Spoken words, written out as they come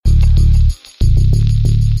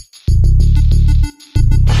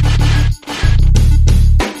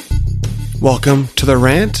Welcome to The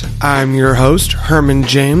Rant. I'm your host, Herman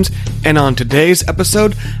James, and on today's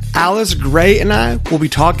episode, Alice Gray and I will be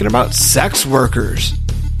talking about sex workers.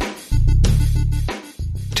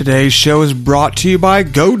 Today's show is brought to you by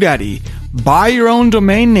GoDaddy. Buy your own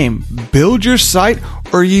domain name, build your site,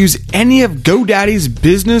 or use any of GoDaddy's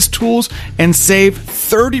business tools and save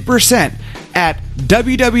 30% at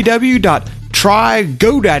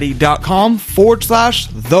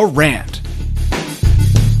www.trygodaddy.com/The Rant.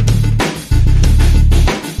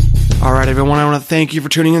 All right, everyone, I want to thank you for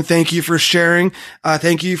tuning in. Thank you for sharing.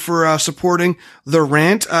 Thank you for supporting The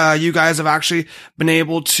Rant. You guys have actually been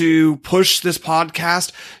able to push this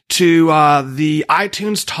podcast to the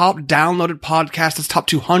iTunes top downloaded podcast. That's top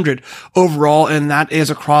 200 overall, and that is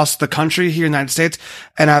across the country here in the United States.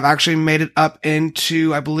 And I've actually made it up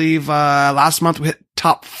into, I believe, last month we hit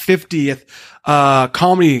top 50th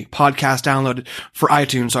comedy podcast downloaded for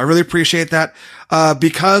iTunes. So I really appreciate that.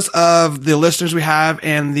 Because of the listeners we have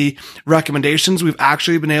and the recommendations, we've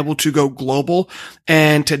actually been able to go global.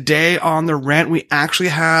 And today on The Rant, we actually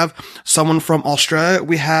have someone from Australia.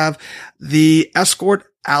 We have the escort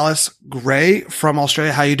Alice Gray from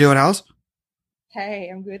Australia. How you doing, Alice? Hey,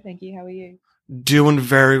 I'm good. Thank you. How are you? Doing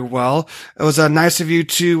very well. It was nice of you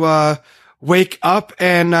to wake up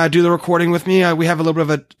and do the recording with me. We have a little bit of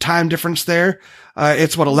a time difference there.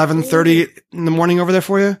 It's 11:30 in the morning over there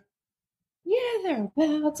for you? Yeah,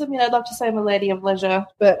 thereabouts. I mean, I'd love to say I'm a lady of leisure,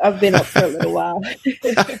 but I've been up for a little while.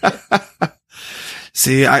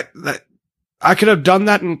 See, I could have done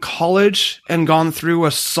that in college and gone through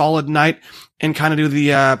a solid night and kind of do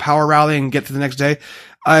the power rally and get to the next day.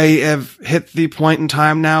 I have hit the point in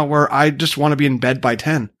time now where I just want to be in bed by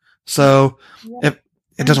 10. So if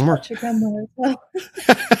it doesn't work.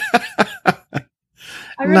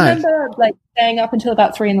 I remember staying up until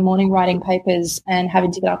about 3 a.m. writing papers and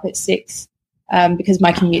having to get up at 6 because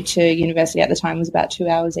my commute to university at the time was about 2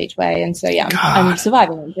 hours each way. And so, yeah, I'm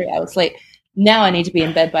surviving on 3 hours sleep. Now I need to be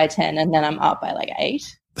in bed by 10 and then I'm up by 8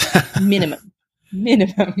 minimum.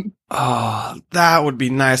 Oh, that would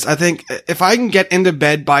be nice. I think if I can get into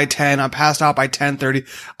bed by 10, I'm passed out by 10:30.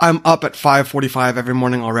 I'm up at 5:45 every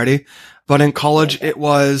morning already. But in college, it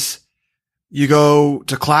was you go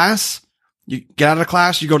to class, you get out of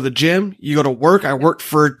class, you go to the gym, you go to work. I worked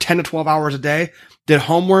for 10 to 12 hours a day, did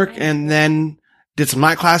homework, and then did some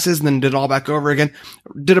night classes, and then did it all back over again.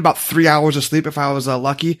 Did about 3 hours of sleep if I was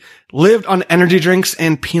lucky. Lived on energy drinks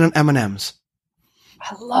and peanut M&Ms.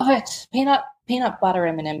 I love it. Peanut butter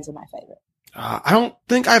M&Ms are my favorite. I don't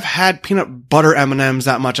think I've had peanut butter M&Ms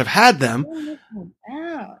that much. I've had them.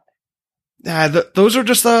 Those are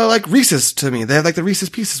just like Reese's to me. They have like the Reese's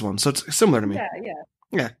Pieces ones, so it's similar to me.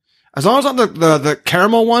 Yeah. As long as not the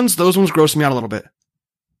caramel ones, those ones gross me out a little bit.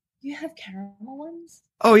 You have caramel ones?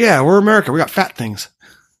 Oh yeah, we're America. We got fat things.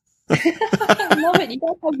 I love it. You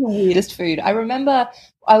guys have the weirdest food. I remember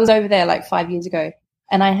I was over there 5 years ago,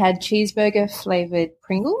 and I had cheeseburger flavored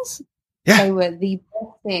Pringles. Yeah, they were the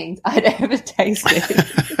best things I'd ever tasted.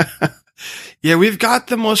 Yeah, we've got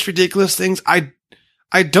the most ridiculous things.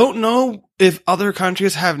 I don't know if other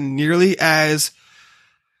countries have nearly as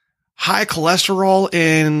high cholesterol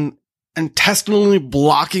and intestinally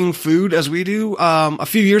blocking food as we do. A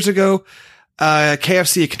few years ago,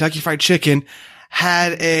 KFC, Kentucky Fried Chicken,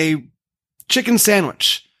 had a chicken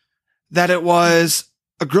sandwich that it was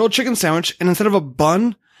a grilled chicken sandwich, and instead of a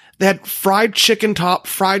bun, they had fried chicken top,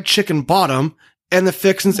 fried chicken bottom, and the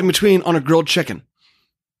fixings in between on a grilled chicken.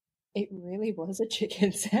 It really was a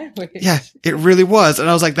chicken sandwich. Yeah, it really was. And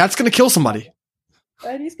I was like, that's going to kill somebody.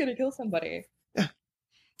 That is going to kill somebody. Yeah.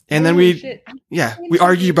 And then we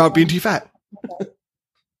argue about being too fat.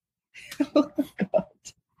 Oh, God.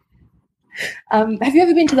 Have you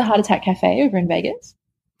ever been to the Heart Attack Cafe over in Vegas?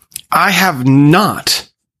 I have not.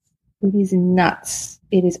 It is nuts.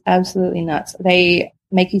 It is absolutely nuts. They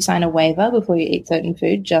make you sign a waiver before you eat certain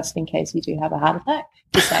food just in case you do have a heart attack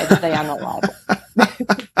to say that they are not liable.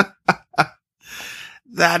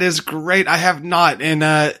 That is great. I have not. And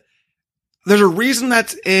there's a reason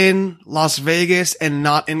that's in Las Vegas and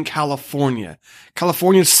not in California.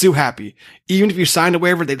 California's sue happy. Even if you signed a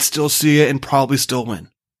waiver, they'd still sue you and probably still win.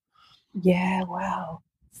 Yeah, wow.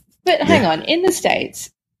 But hang on. In the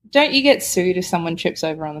States, don't you get sued if someone trips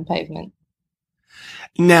over on the pavement?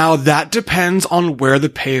 Now, that depends on where the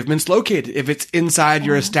pavement's located. If it's inside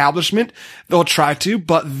your establishment, they'll try to,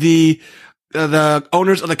 but the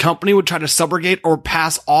owners of the company would try to subrogate or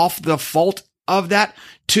pass off the fault of that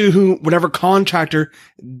to whatever contractor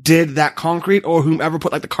did that concrete or whomever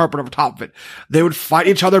put the carpet over top of it. They would fight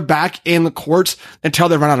each other back in the courts until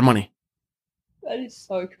they run out of money. That is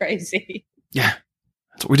so crazy. Yeah,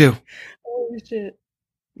 that's what we do. Oh, shit.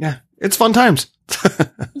 Yeah, it's fun times.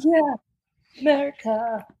 Yeah,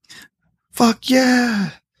 America. Fuck yeah.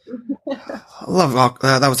 I love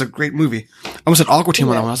that was a great movie. I almost said Aqua Team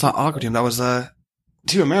on that one. That's not Aqua Team. That was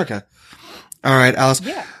Team America. All right, Alice.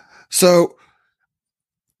 Yeah. So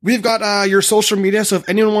we've got your social media. So if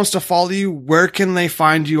anyone wants to follow you, where can they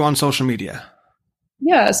find you on social media?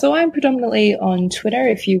 Yeah, so I'm predominantly on Twitter.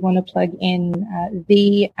 If you want to plug in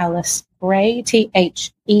the Alice Grey, TheAlicegreY,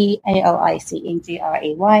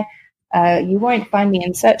 you won't find me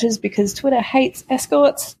in searches because Twitter hates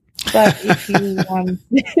escorts. But if you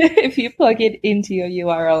if you plug it into your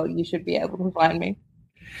URL, you should be able to find me.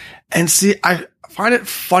 And see, I find it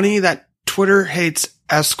funny that Twitter hates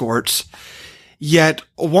escorts, yet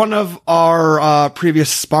one of our previous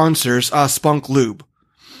sponsors, Spunk Lube,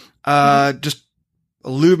 just a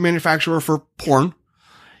lube manufacturer for porn,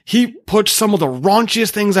 he puts some of the raunchiest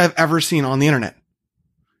things I've ever seen on the internet.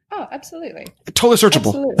 Oh, absolutely. Totally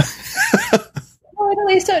searchable. Absolutely.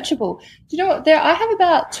 Totally searchable. Do you know what? I have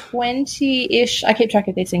about 20-ish, I keep track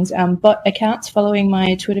of these things, bot accounts following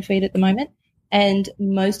my Twitter feed at the moment, and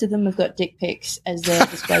most of them have got dick pics as their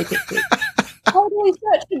display pictures. Totally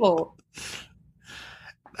searchable.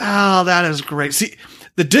 Oh, that is great. See,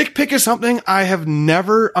 the dick pic is something I have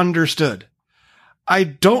never understood. I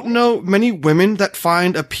don't know many women that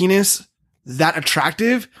find a penis that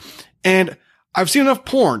attractive, and I've seen enough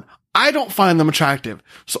porn. I don't find them attractive.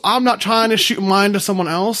 So I'm not trying to shoot mine to someone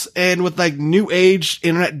else. And with like new age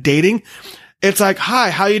internet dating, it's like,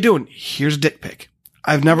 hi, how you doing? Here's a dick pic.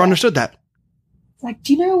 I've never understood that. It's like,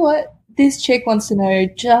 do you know what? This chick wants to know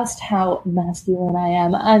just how masculine I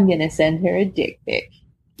am. I'm going to send her a dick pic.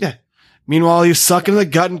 Yeah. Meanwhile, he's sucking the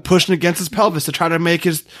gut and pushing against his pelvis to try to make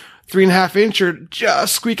his 3.5 incher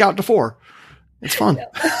just squeak out to 4. It's fun.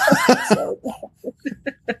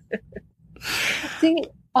 See,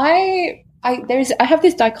 I have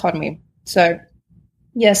this dichotomy. So,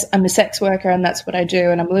 yes, I'm a sex worker and that's what I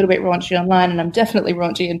do, and I'm a little bit raunchy online, and I'm definitely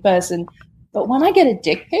raunchy in person. But when I get a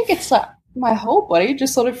dick pic, it's like my whole body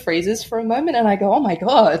just sort of freezes for a moment, and I go, "Oh my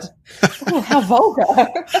god, oh, how vulgar!"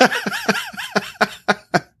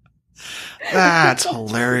 That's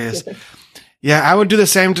hilarious. Yeah, I would do the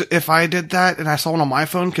same if I did that and I saw one on my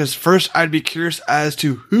phone, because first I'd be curious as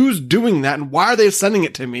to who's doing that and why are they sending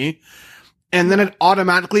it to me. And then I'd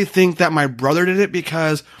automatically think that my brother did it,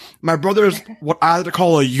 because my brother is what I like to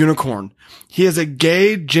call a unicorn. He is a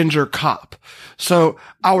gay ginger cop. So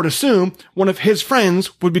I would assume one of his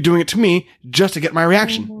friends would be doing it to me just to get my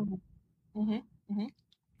reaction. Mm-hmm. Mm-hmm. Mm-hmm.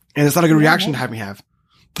 And it's not a good reaction to have me have.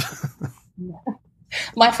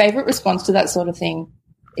 My favorite response to that sort of thing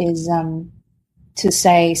is to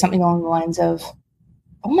say something along the lines of,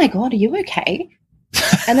 "Oh my God, are you okay?"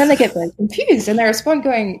 And then they get very confused and they respond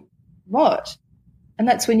going, "What?" And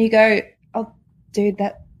that's when you go, "Oh, dude,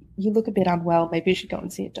 that you look a bit unwell. Maybe you should go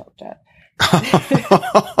and see a doctor." Because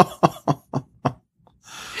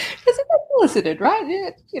it's unsolicited,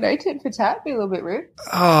 right? Tit for tat, be a little bit rude.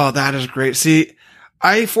 Oh, that is great. See,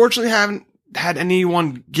 I fortunately haven't had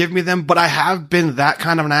anyone give me them, but I have been that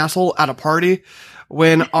kind of an asshole at a party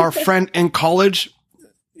when our friend in college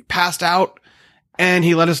passed out, and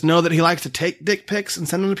he let us know that he likes to take dick pics and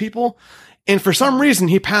send them to people. And for some reason,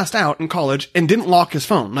 he passed out in college and didn't lock his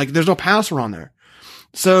phone. Like, there's no password on there.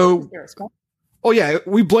 So, oh yeah,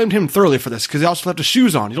 we blamed him thoroughly for this, because he also left his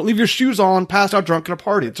shoes on. You don't leave your shoes on, passed out drunk at a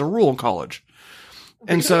party. It's a rule in college.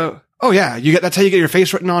 And so, oh yeah, that's how you get your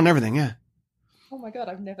face written on and everything. Yeah. Oh my God,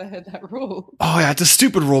 I've never heard that rule. Oh yeah, it's a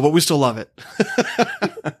stupid rule, but we still love it.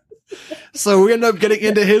 So we ended up getting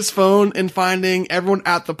into his phone and finding everyone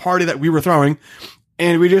at the party that we were throwing.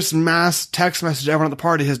 And we just mass text messaged everyone at the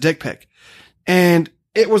party his dick pic. And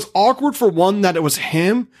it was awkward for one that it was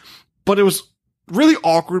him, but it was really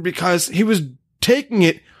awkward because he was taking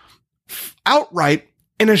it outright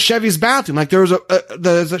in a Chevy's bathroom. Like there's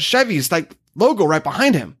a Chevy's like logo right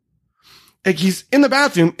behind him. Like he's in the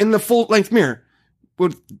bathroom in the full length mirror.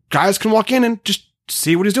 Guys can walk in and just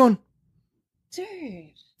see what he's doing. Dude.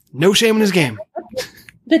 No shame in his game.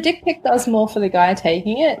 The dick pic does more for the guy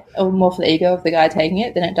taking it, or more for the ego of the guy taking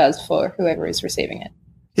it, than it does for whoever is receiving it.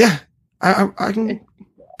 Yeah. I can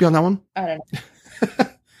be on that one. I don't know.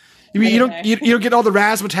 You don't get all the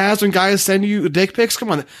razzmatazz when guys send you dick pics?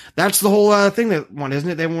 Come on. That's the whole thing they want, isn't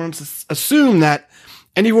it? They want to assume that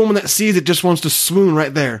any woman that sees it just wants to swoon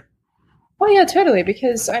right there. Oh, yeah, totally.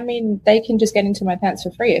 Because, I mean, they can just get into my pants for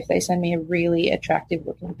free if they send me a really attractive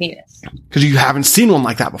looking penis. Because you haven't seen one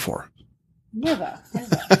like that before. Never.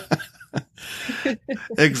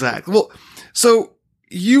 Exactly. Well, so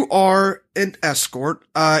you are an escort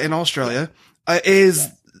in Australia. Is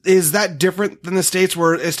that different than the States,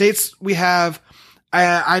 where in States we have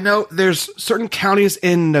I know there's certain counties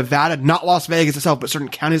in Nevada, not Las Vegas itself, but certain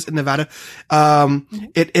counties in Nevada.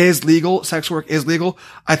 It is legal. Sex work is legal.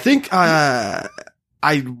 I think, I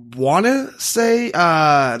want to say,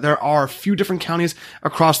 there are a few different counties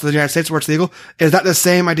across the United States where it's legal. Is that the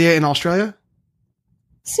same idea in Australia?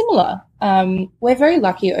 Similar. We're very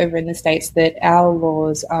lucky over in the States that our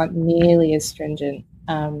laws aren't nearly as stringent,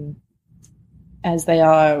 as they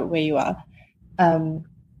are where you are.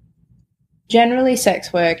 Generally,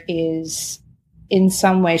 sex work is in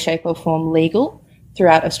some way, shape or form legal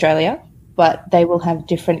throughout Australia, but they will have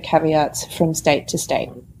different caveats from state to state.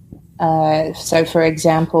 So, for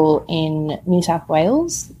example, in New South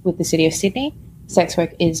Wales with the City of Sydney, sex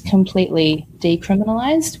work is completely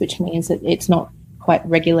decriminalised, which means that it's not quite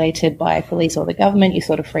regulated by police or the government. You're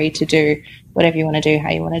sort of free to do whatever you want to do,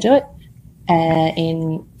 how you want to do it.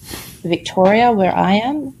 In Victoria, where I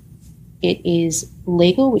am, it is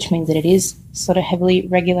legal, which means that it is sort of heavily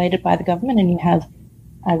regulated by the government and you have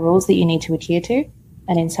rules that you need to adhere to.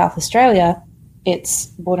 And in South Australia, it's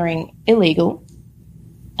bordering illegal,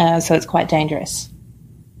 so it's quite dangerous.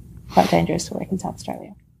 Quite dangerous to work in South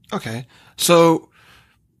Australia. Okay. So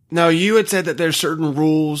now you had said that there's certain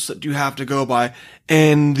rules that you have to go by,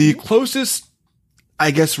 and the closest,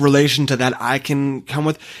 I guess, relation to that I can come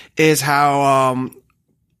with is how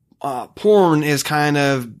porn is kind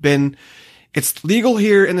of been, it's legal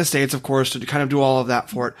here in the States, of course, to kind of do all of that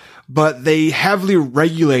for it, but they heavily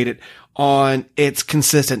regulate it on its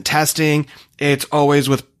consistent testing. It's always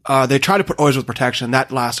with, they try to put always with protection.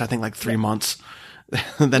 That lasts, I think, like 3 months,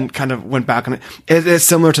 then kind of went back on it. Is it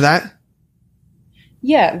similar to that?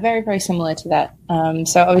 Yeah, very, very similar to that.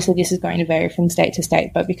 So obviously this is going to vary from state to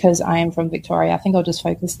state, but because I am from Victoria, I think I'll just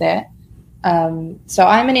focus there. So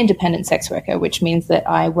I'm an independent sex worker, which means that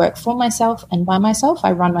I work for myself and by myself.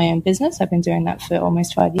 I run my own business. I've been doing that for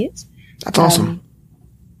almost 5 years. That's awesome.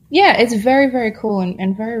 Yeah, it's very, very cool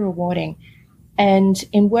and very rewarding. And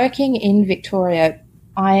in working in Victoria,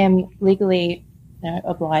 I am legally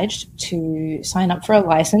obliged to sign up for a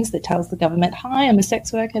license that tells the government, hi, I'm a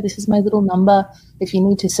sex worker. This is my little number. If you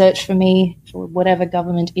need to search for me for whatever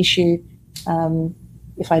government issue,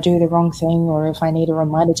 if I do the wrong thing or if I need a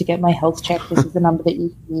reminder to get my health check, this is the number that you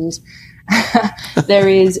can use. There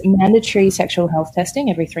is mandatory sexual health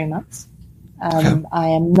testing every 3 months. I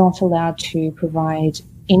am not allowed to provide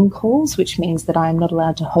in-calls, which means that I am not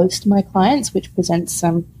allowed to host my clients, which presents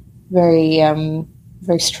some very,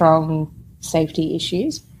 very strong safety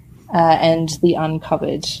issues. And the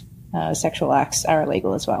uncovered sexual acts are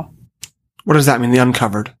illegal as well. What does that mean, the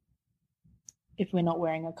uncovered? If we're not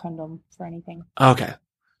wearing a condom for anything. Okay.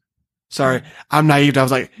 Sorry, I'm naive. I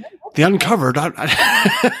was like, the uncovered.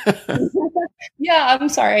 Yeah, I'm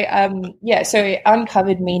sorry. Yeah, so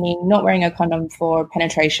uncovered meaning not wearing a condom for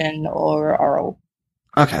penetration or oral.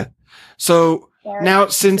 Okay. So sorry, now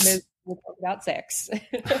since we'll talk about sex.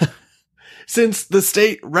 Since the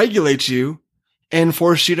state regulates you and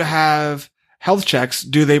force you to have health checks,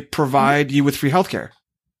 do they provide you with free healthcare?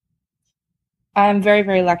 I'm very,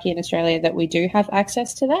 very lucky in Australia that we do have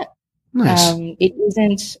access to that. Nice. It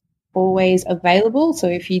isn't always available. So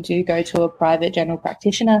if you do go to a private general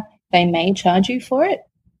practitioner, they may charge you for it.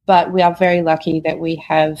 But we are very lucky that we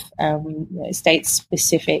have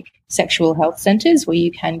state-specific sexual health centres where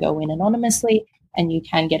you can go in anonymously and you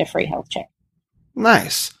can get a free health check.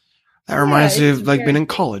 Nice. That reminds me of like being in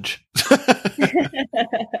college.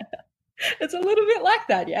 It's a little bit like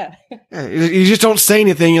that, yeah. You just don't say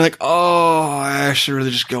anything. You're like, oh, I should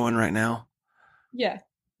really just go in right now. Yeah.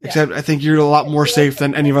 Except I think you're a lot more safe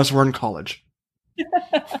than any of us were in college. Do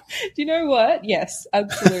you know what? Yes,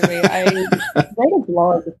 absolutely. I wrote a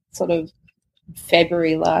blog sort of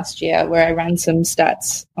February last year where I ran some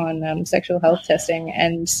stats on sexual health testing,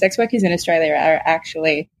 and sex workers in Australia are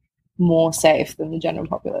actually more safe than the general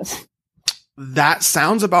populace. That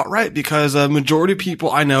sounds about right, because a majority of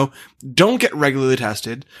people I know don't get regularly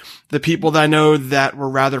tested. The people that I know that were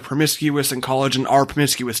rather promiscuous in college and are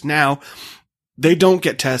promiscuous now, they don't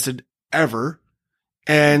get tested ever.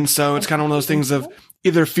 And so it's kind of one of those things of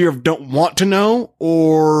either fear of don't want to know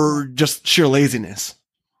or just sheer laziness.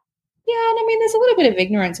 Yeah, and I mean, there's a little bit of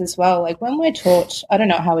ignorance as well. Like when we're taught, I don't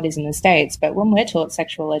know how it is in the States, but when we're taught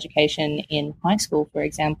sexual education in high school, for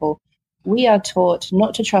example, we are taught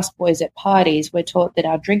not to trust boys at parties. We're taught that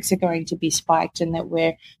our drinks are going to be spiked and that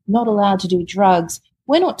we're not allowed to do drugs.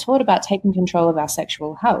 We're not taught about taking control of our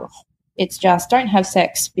sexual health. It's just don't have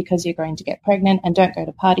sex because you're going to get pregnant and don't go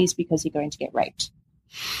to parties because you're going to get raped.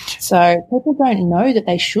 So people don't know that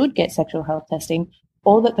they should get sexual health testing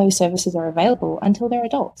or that those services are available until they're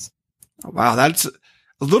adults. Wow, that's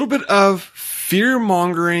a little bit of fear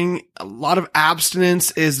mongering, a lot of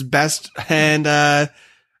abstinence is best, and a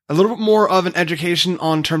little bit more of an education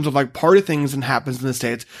on terms of like party things and happens in the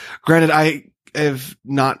States. Granted, I have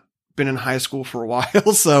not been in high school for a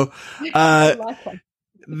while, so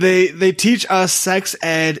they teach us sex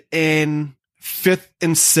ed in 5th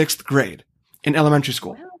and 6th grade in elementary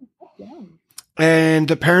school. Wow. And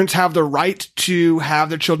the parents have the right to have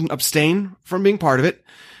their children abstain from being part of it.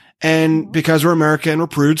 And because we're American and we're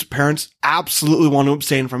prudes, parents absolutely want to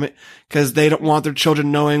abstain from it because they don't want their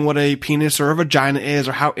children knowing what a penis or a vagina is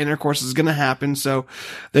or how intercourse is going to happen. So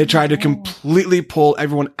they try to completely pull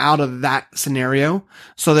everyone out of that scenario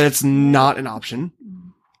so that it's not an option,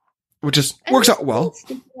 which just works out well.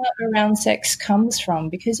 Around sex comes from,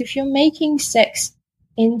 because if you're making sex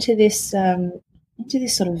into this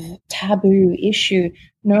sort of taboo issue,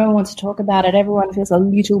 no one wants to talk about it. Everyone feels a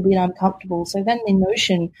little bit uncomfortable. So then the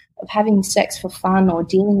notion of having sex for fun or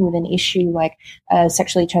dealing with an issue like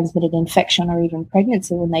sexually transmitted infection or even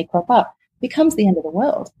pregnancy when they crop up becomes the end of the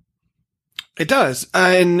world. It does.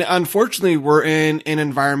 And unfortunately, we're in an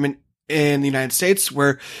environment in the United States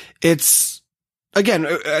where it's, again,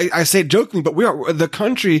 I say it jokingly, but the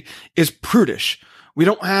country is prudish. We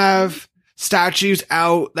don't have statues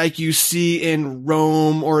out like you see in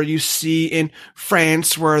Rome or you see in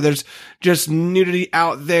France where there's just nudity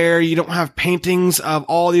out there. You don't have paintings of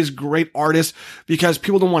all these great artists because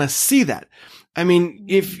people don't want to see that. I mean,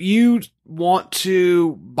 if you want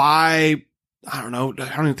to buy, I don't know,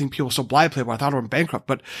 I don't even think people still buy Playboy. I thought it went bankrupt,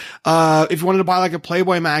 but if you wanted to buy like a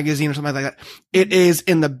Playboy magazine or something like that, it is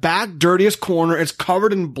in the back dirtiest corner. It's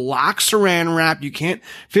covered in black saran wrap. You can't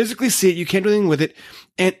physically see it. You can't do anything with it.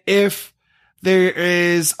 And if there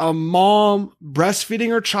is a mom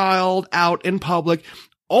breastfeeding her child out in public,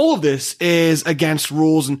 all of this is against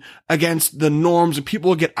rules and against the norms, and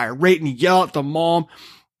people get irate and yell at the mom.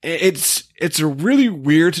 It's a really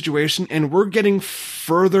weird situation, and we're getting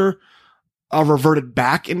further reverted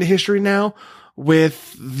back into history now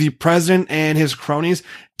with the president and his cronies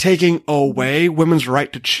taking away women's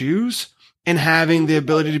right to choose and having the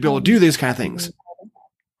ability to be able to do these kind of things.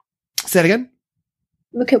 Say it again?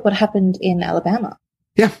 Look at what happened in Alabama.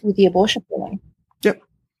 Yeah. With the abortion ruling. Yep.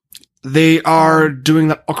 They are doing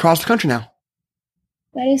that across the country now.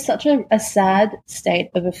 That is such a sad state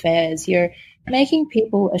of affairs. You're making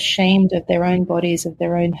people ashamed of their own bodies, of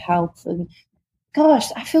their own health. And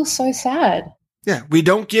gosh, I feel so sad. Yeah. We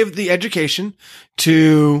don't give the education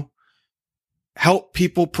to help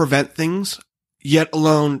people prevent things, yet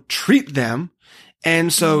alone treat them.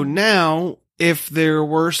 And so now, if there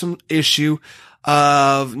were some issue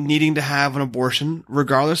of needing to have an abortion,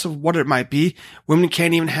 regardless of what it might be, women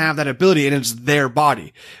can't even have that ability, and it's their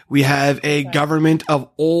body. We have a government of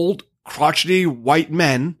old, crotchety white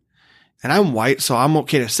men, and I'm white, so I'm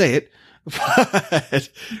okay to say it, but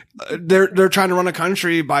they're trying to run a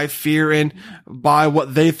country by fear and by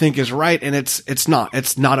what they think is right, and it's not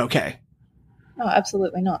okay. No,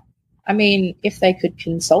 absolutely not. I mean, if they could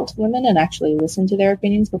consult women and actually listen to their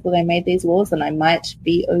opinions before they made these laws, then I might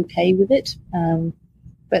be okay with it.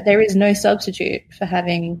 But there is no substitute for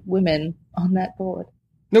having women on that board.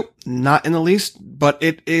 Nope, not in the least. But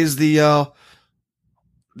it is the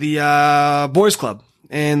boys' club,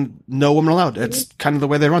 and no women allowed. It's kind of the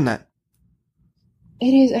way they run that.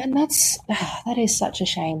 It is, and that is such a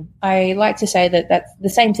shame. I like to say that the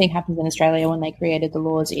same thing happens in Australia when they created the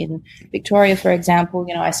laws in Victoria, for example.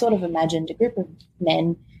 You know, I sort of imagined a group of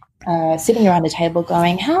men sitting around a table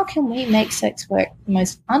going, how can we make sex work the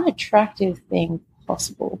most unattractive thing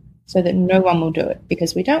possible so that no one will do it?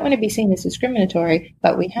 Because we don't want to be seen as discriminatory,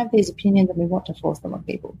 but we have these opinions and we want to force them on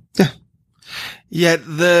people. Yeah. Yet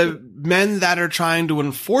the men that are trying to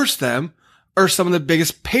enforce them are some of the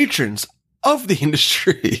biggest patrons of the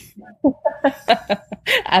industry.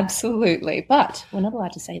 Absolutely. But we're not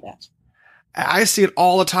allowed to say that. I see it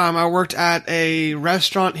all the time. I worked at a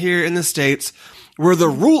restaurant here in the States where the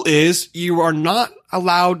rule is you are not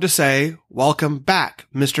allowed to say, welcome back,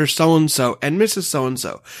 Mr. So-and-so and Mrs.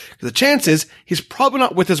 So-and-so. The chance is he's probably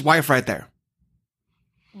not with his wife right there.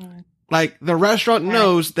 Like, the restaurant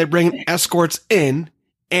knows they bring escorts in,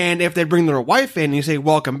 and if they bring their wife in and you say,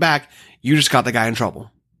 welcome back, you just got the guy in trouble.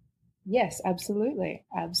 Yes, absolutely.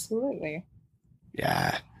 Absolutely.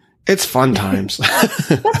 Yeah. It's fun times. But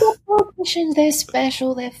they're politicians, they're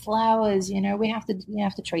special, they're flowers, you know, we have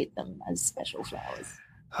to treat them as special flowers.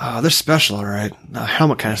 Oh, they're special, all right.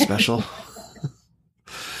 Helmet kind of special.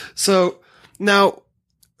 So now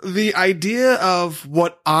the idea of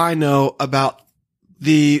what I know about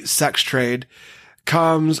the sex trade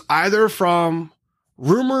comes either from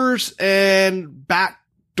rumors and back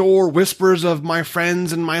door whispers of my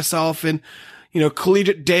friends and myself and,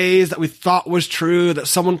 collegiate days that we thought was true, that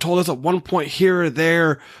someone told us at one point here or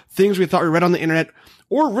there, things we thought we read on the internet,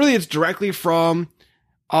 or really it's directly from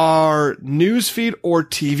our news feed or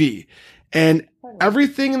TV. And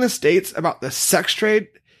everything in the States about the sex trade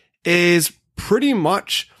is pretty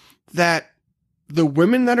much that the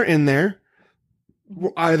women that are in there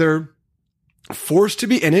were either forced to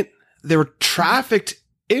be in it, they were trafficked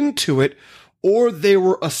into it, or they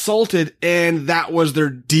were assaulted and that was their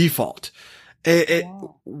default.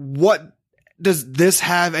 What does this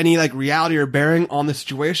have any reality or bearing on the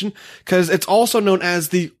situation? Because it's also known as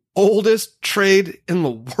the oldest trade in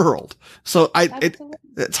the world. So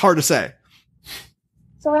it's hard to say.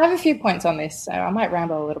 So I have a few points on this, so I might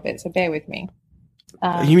ramble a little bit, so bear with me.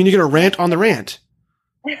 You mean you're going to rant on the rant?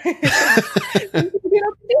 It's a good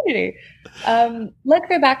opportunity. Let's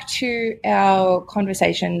go back to our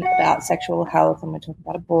conversation about sexual health, and we're talking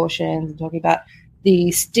about abortions and talking about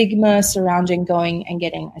the stigma surrounding going and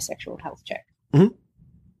getting a sexual health check. Mm-hmm.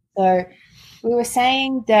 So we were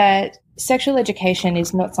saying that sexual education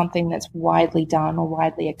is not something that's widely done or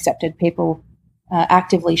widely accepted. People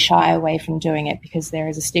actively shy away from doing it because there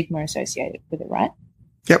is a stigma associated with it, right?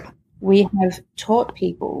 Yep. We have taught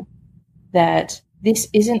people that this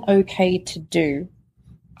isn't okay to do.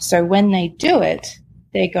 So when they do it,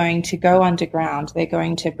 they're going to go underground. They're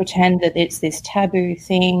going to pretend that it's this taboo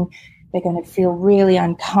thing. They're going to feel really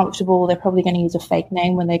uncomfortable. They're probably going to use a fake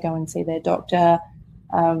name when they go and see their doctor.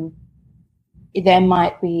 There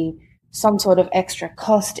might be some sort of extra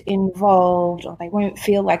cost involved, or they won't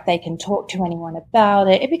feel like they can talk to anyone about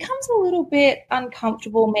it. It becomes a little bit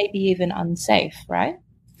uncomfortable, maybe even unsafe, right?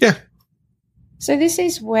 Yeah. So this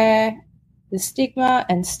is where the stigma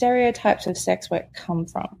and stereotypes of sex work come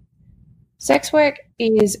from. Sex work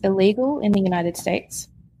is illegal in the United States.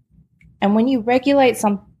 And when you regulate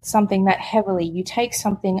something that heavily, you take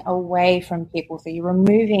something away from people. So you're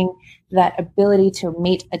removing that ability to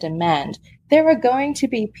meet a demand. There are going to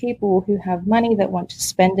be people who have money that want to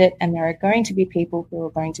spend it, and there are going to be people who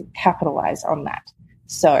are going to capitalize on that.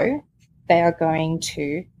 So they are going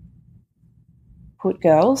to put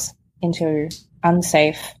girls into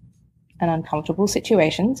unsafe and uncomfortable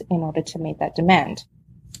situations in order to meet that demand.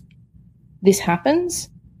 This happens.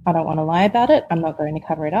 I don't want to lie about it. I'm not going to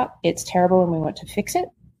cover it up. It's terrible and we want to fix it.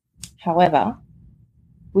 However,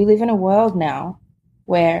 we live in a world now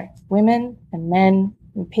where women and men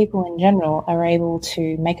and people in general are able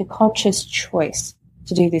to make a conscious choice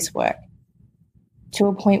to do this work, to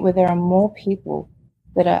a point where there are more people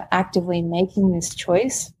that are actively making this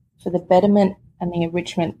choice for the betterment and the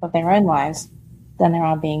enrichment of their own lives than there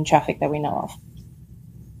are being trafficked that we know of.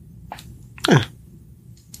 Huh.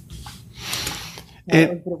 It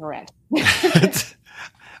was a bit of a rant.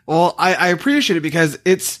 Well, I appreciate it because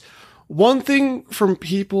it's one thing from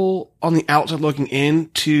people on the outside looking in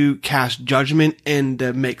to cast judgment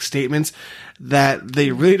and make statements that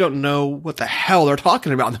they really don't know what the hell they're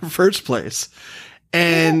talking about in the first place.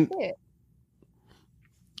 And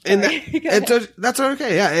that's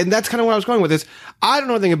okay. Yeah. And that's kind of where I was going with this. I don't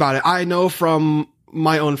know anything about it. I know from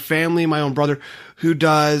my own family, my own brother who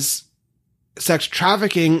does sex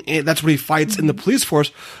trafficking. That's what he fights in the police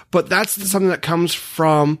force, but that's something that comes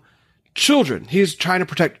from children. He's trying to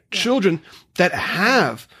protect children that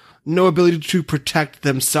have no ability to protect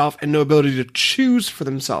themselves and no ability to choose for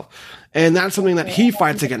themselves. And that's something that he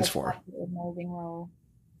fights against for. Amazing role.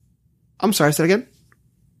 I'm sorry, say that again?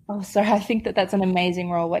 Oh, sorry. I think that's an amazing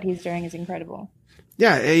role. What he's doing is incredible.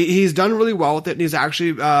 Yeah, he's done really well with it. And he's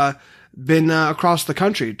actually been across the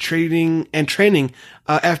country training FBI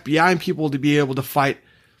and people to be able to fight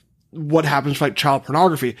what happens for child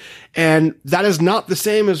pornography. And that is not the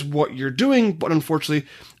same as what you're doing. But unfortunately,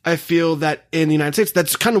 I feel that in the United States,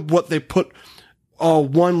 that's kind of what they put.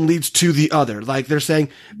 One leads to the other. Like they're saying,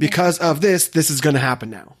 because of this is going to happen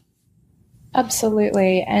now.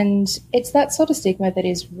 Absolutely. And it's that sort of stigma that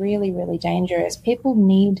is really, really dangerous. People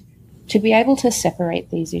need to be able to separate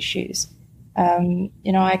these issues.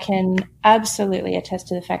 I can absolutely attest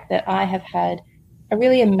to the fact that I have had a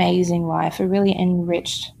really amazing life, a really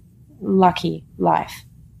enriched, lucky life.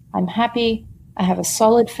 I'm happy. I have a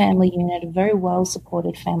solid family unit, a very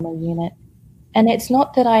well-supported family unit. And it's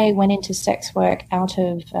not that I went into sex work out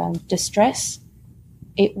of distress.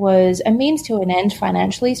 It was a means to an end,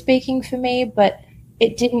 financially speaking, for me, but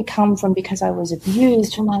it didn't come from because I was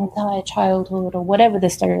abused for my entire childhood or whatever the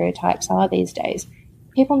stereotypes are these days.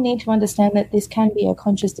 People need to understand that this can be a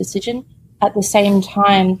conscious decision at the same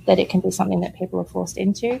time that it can be something that people are forced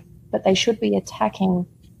into, but they should be attacking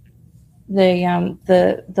the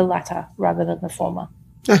latter rather than the former.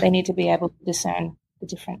 They need to be able to discern the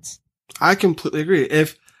difference. I completely agree.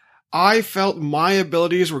 If I felt my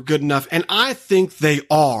abilities were good enough, and I think they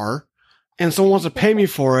are, and someone wants to pay me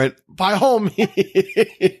for it, by all means.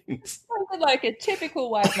 Sounded like a typical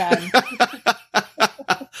white man.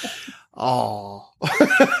 Oh.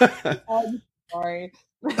 I'm sorry.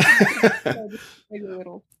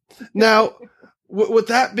 Now, with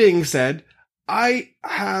that being said, I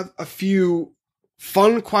have a few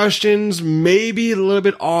fun questions, maybe a little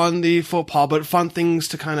bit on the football, but fun things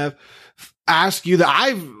to kind of ask you that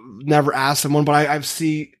I've never asked someone, but I've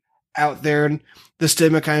seen out there, and the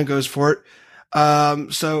stigma kind of goes for it.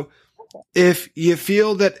 So if you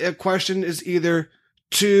feel that a question is either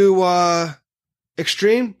too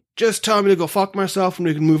extreme, just tell me to go fuck myself and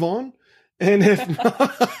we can move on. And if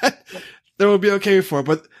not, then we'll be okay for it.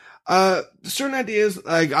 But certain ideas,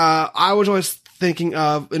 like I was always thinking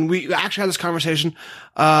of, and we actually had this conversation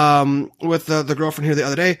with the girlfriend here the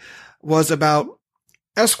other day, was about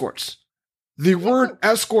escorts. The word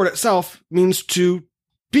escort itself means to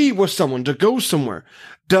be with someone, to go somewhere.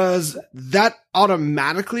 Does that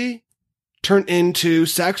automatically turn into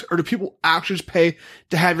sex, or do people actually just pay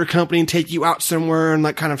to have your company and take you out somewhere and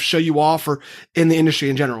like kind of show you off, or in the industry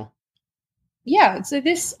in general? Yeah. So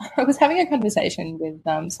I was having a conversation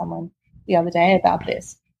with someone the other day about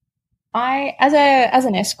this. As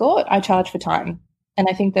an escort, I charge for time. And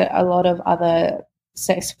I think that a lot of other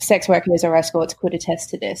sex workers or escorts could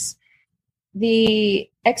attest to this. The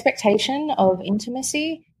expectation of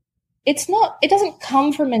intimacy, it doesn't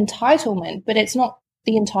come from entitlement, but it's not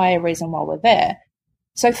the entire reason why we're there.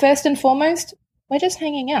 So first and foremost, we're just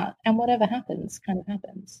hanging out, and whatever happens kind of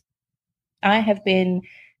happens. I have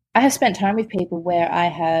spent time with people where I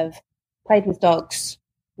have played with dogs.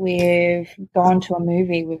 We've gone to a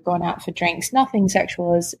movie. We've gone out for drinks. Nothing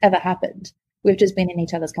sexual has ever happened. We've just been in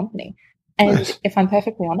each other's company. And nice. If I'm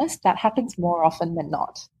perfectly honest, that happens more often than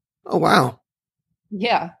not. Oh, wow.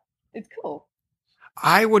 Yeah, it's cool.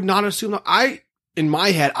 I would not assume that. In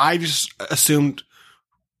my head, I just assumed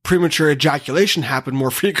premature ejaculation happened more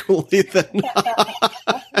frequently than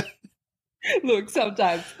not. Look,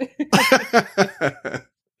 sometimes.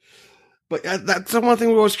 But that's the one thing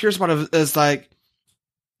we're always curious about is like,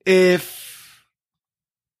 if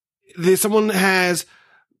someone has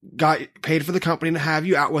got paid for the company to have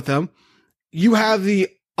you out with them, you have the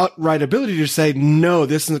right ability to say, no,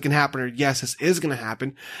 this isn't going to happen, or yes, this is going to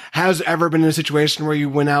happen. Has there ever been in a situation where you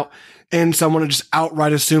went out and someone just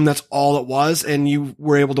outright assumed that's all it was and you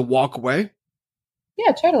were able to walk away?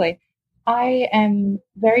 Yeah, totally. I am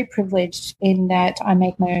very privileged in that I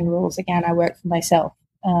make my own rules. Again, I work for myself.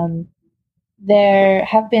 There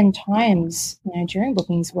have been times, during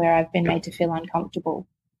bookings where I've been made to feel uncomfortable,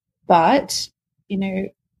 but,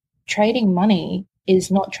 trading money is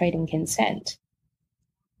not trading consent.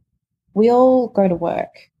 We all go to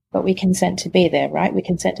work, but we consent to be there, right? We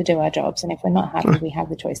consent to do our jobs. And if we're not happy, we have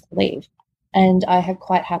the choice to leave. And I have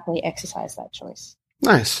quite happily exercised that choice.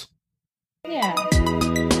 Nice. Yeah.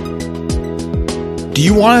 Do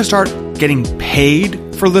you want to start getting paid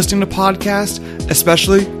for listening to podcasts,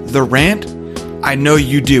 especially The Rant? I know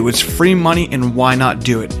you do. It's free money, and why not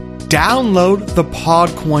do it? Download the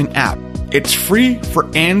Podcoin app. It's free for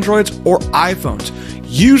Androids or iPhones.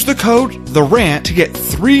 Use the code THERANT to get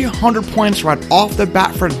 300 points right off the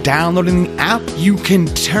bat for downloading the app. You can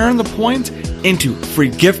turn the points into free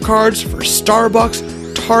gift cards for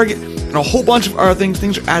Starbucks, Target, and a whole bunch of other things.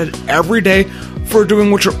 Things are added every day for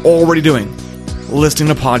doing what you're already doing,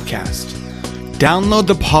 listening to podcasts. Download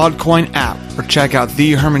the Podcoin app or check out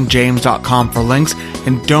thehermanjames.com for links.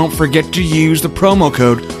 And don't forget to use the promo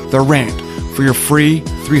code THERANT for your free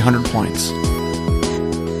 300 points.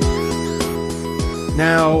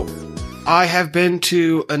 Now, I have been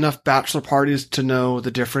to enough bachelor parties to know the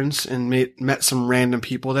difference and met some random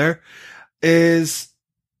people there. Is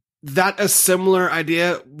that a similar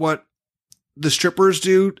idea, what the strippers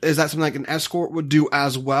do? Is that something like an escort would do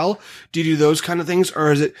as well? Do you do those kind of things,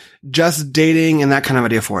 or is it just dating and that kind of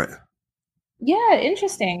idea for it? Yeah,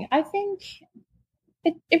 interesting. I think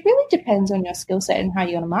it really depends on your skill set and how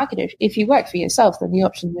you want to market it. If you work for yourself, then the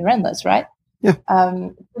options are endless, right? Yeah.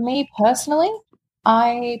 For me personally,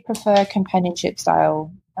 I prefer companionship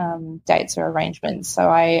style dates or arrangements. So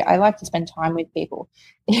I like to spend time with people.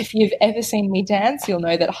 If you've ever seen me dance, you'll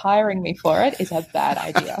know that hiring me for it is a bad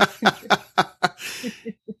idea.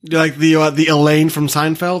 Like the Elaine from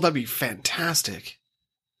Seinfeld? That'd be fantastic.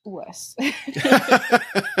 Worse.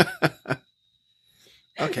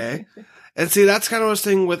 Okay. And see, that's kind of what's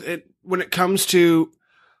thing with it when it comes to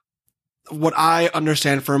what I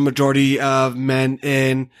understand for a majority of men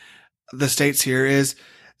in the States here is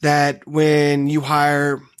that when you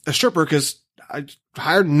hire a stripper, because I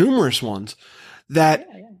hired numerous ones that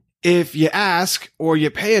if you ask or you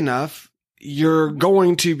pay enough, you're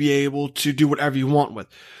going to be able to do whatever you want with.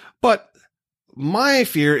 But my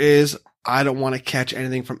fear is I don't want to catch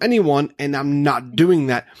anything from anyone, and I'm not doing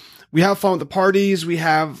that. We have fun with the parties. We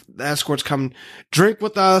have the escorts come drink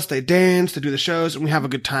with us. They dance, they do the shows, and we have a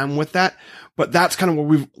good time with that. But that's kind of where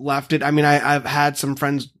we've left it. I mean, I've had some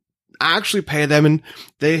friends actually pay them, and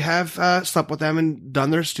they have slept with them and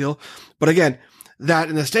done their steal. But again, that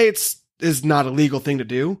in the States is not a legal thing to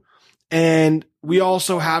do. And we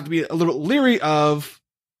also have to be a little leery of,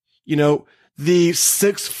 you know, the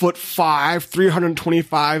 6'5",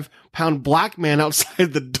 325-pound black man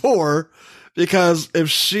outside the door, because if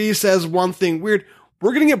she says one thing weird,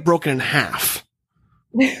 we're going to get broken in half.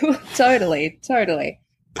 Totally. There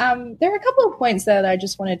are a couple of points there that I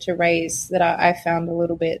just wanted to raise that I found a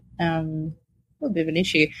little bit of an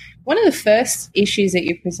issue. One of the first issues that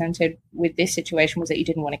you presented with this situation was that you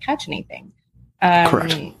didn't want to catch anything.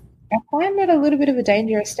 Correct. I find that a little bit of a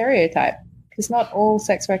dangerous stereotype, because not all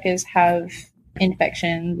sex workers have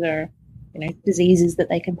infections or, you know, diseases that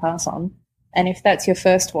they can pass on. And if that's your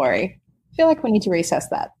first worry, I feel like we need to reassess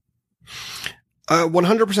that.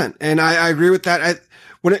 100%. And I agree with that.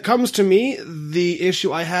 When it comes to me, the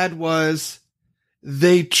issue I had was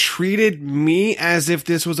they treated me as if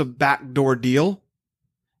this was a backdoor deal.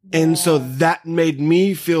 Yeah. And so that made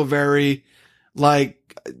me feel very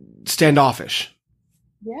like standoffish.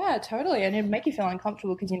 Yeah, totally. And it'd make you feel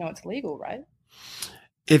uncomfortable because you know it's legal, right?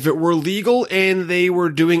 If it were legal and they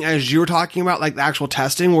were doing, as you were talking about, like the actual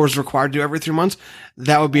testing was required to do every 3 months,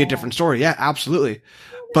 that would be a different story. Yeah, absolutely.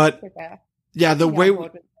 But yeah, the way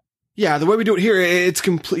we do it here, it's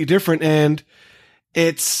completely different, and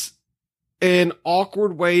it's an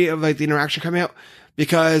awkward way of like the interaction coming out,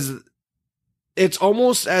 because it's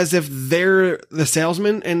almost as if they're the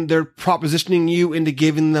salesman and they're propositioning you into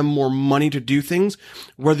giving them more money to do things,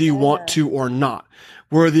 whether you want to or not,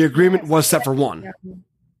 where the agreement was set for one.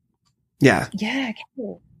 Yeah. Yeah.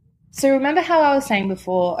 Cool. So remember how I was saying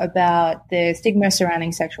before about the stigma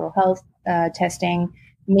surrounding sexual health testing,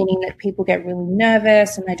 meaning that people get really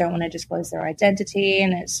nervous and they don't want to disclose their identity,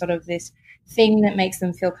 and it's sort of this thing that makes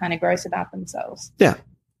them feel kind of gross about themselves. Yeah.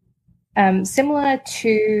 Similar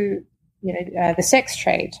to, the sex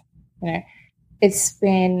trade, it's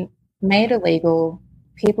been made illegal.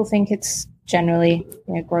 People think it's generally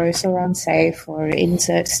gross or unsafe, or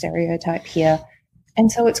insert stereotype here.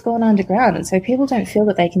 And so it's gone underground. And so people don't feel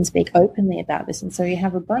that they can speak openly about this. And so you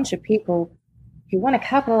have a bunch of people who want to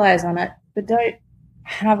capitalize on it, but don't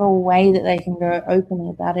have a way that they can go openly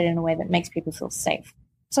about it in a way that makes people feel safe.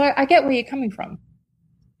 So I get where you're coming from.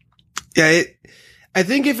 Yeah, I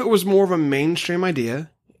think if it was more of a mainstream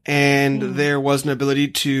idea and there was an ability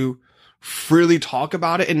to freely talk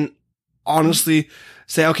about it and honestly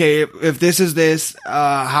say, okay, if this is this,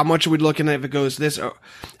 how much are we looking at if it goes this? Or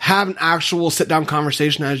have an actual sit-down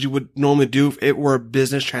conversation as you would normally do if it were a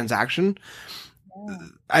business transaction. Yeah.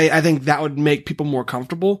 I think that would make people more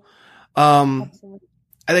comfortable. Absolutely.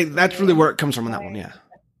 I think that's really where it comes from in that one, yeah.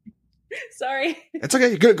 Sorry. It's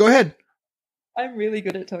okay. Good. Go ahead. I'm really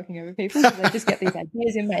good at talking over people. I just get these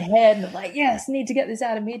ideas in my head and I'm like, yes, need to get this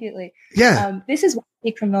out immediately. Yeah. This is why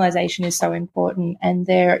decriminalization is so important. And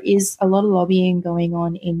there is a lot of lobbying going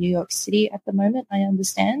on in New York City at the moment, I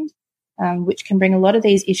understand, which can bring a lot of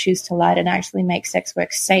these issues to light and actually make sex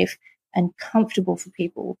work safe and comfortable for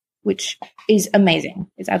people, which is amazing.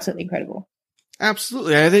 It's absolutely incredible.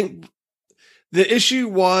 Absolutely. I think the issue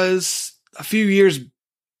was a few years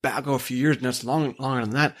back, a few years, no, it's longer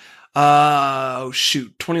than that.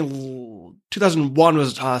 2001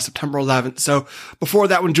 was September 11th. So before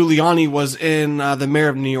that, when Giuliani was in the mayor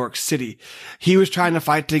of New York City, he was trying to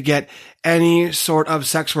fight to get any sort of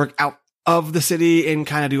sex work out of the city and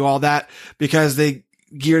kind of do all that because they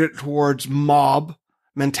geared it towards mob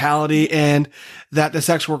mentality and that the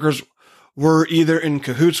sex workers were either in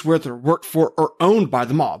cahoots with or worked for or owned by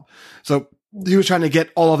the mob. So he was trying to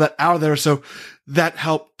get all of that out of there. So that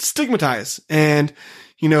helped stigmatize and,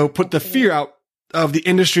 put the fear out of the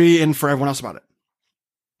industry and for everyone else about it.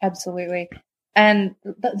 Absolutely. And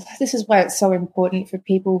this is why it's so important for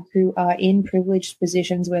people who are in privileged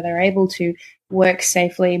positions where they're able to work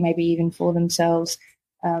safely, maybe even for themselves,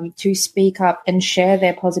 to speak up and share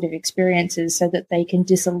their positive experiences so that they can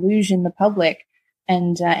disillusion the public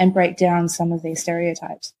and break down some of these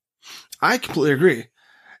stereotypes. I completely agree.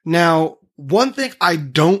 Now, one thing I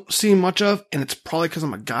don't see much of, and it's probably because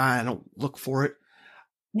I'm a guy, I don't look for it.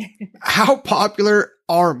 How popular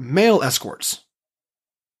are male escorts?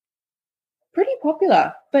 Pretty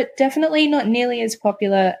popular, but definitely not nearly as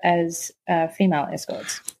popular as female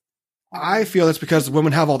escorts. I feel it's because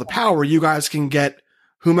women have all the power. You guys can get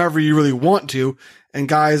whomever you really want to, and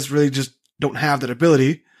guys really just don't have that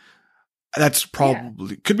ability. That's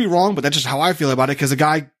probably could be wrong, but that's just how I feel about it. Because a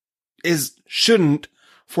guy shouldn't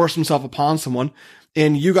force himself upon someone,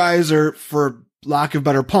 and you guys are, for lack of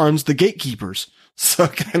better puns, the gatekeepers. So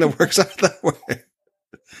it kind of works out that way.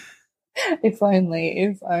 If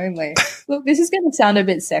only. Look, this is going to sound a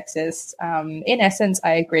bit sexist. In essence,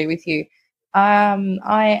 I agree with you. I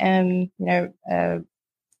am,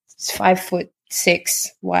 5'6"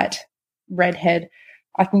 white redhead.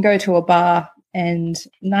 I can go to a bar and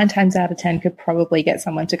 9 times out of 10 could probably get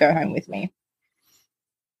someone to go home with me.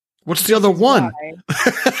 What's the other one?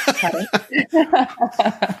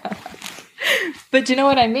 But do you know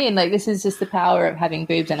what I mean? Like, this is just the power of having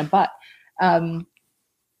boobs and a butt.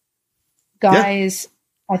 Guys,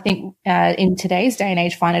 I think in today's day and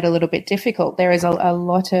age find it a little bit difficult. There is a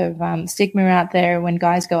lot of stigma out there when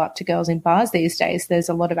guys go up to girls in bars these days. There's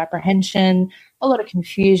a lot of apprehension, a lot of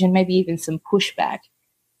confusion, maybe even some pushback.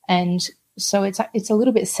 And so it's a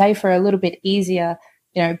little bit safer, a little bit easier,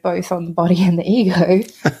 both on the body and the ego,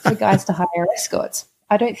 for guys to hire escorts.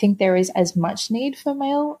 I don't think there is as much need for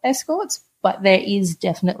male escorts, but there is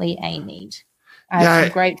definitely a need. I have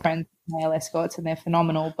some great friends with male escorts, and they're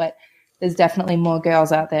phenomenal, but there's definitely more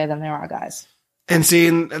girls out there than there are guys. And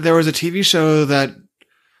seeing, there was a TV show that,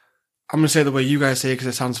 I'm going to say the way you guys say it because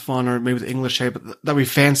it sounds fun, or maybe the English shape, that we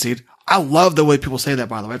fancied. I love the way people say that,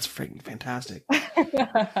 by the way. It's freaking fantastic.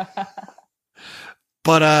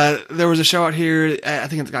 But there was a show out here, I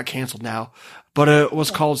think it got canceled now, but it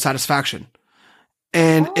was called Satisfaction.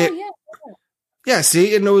 And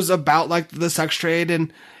see, and it was about like the sex trade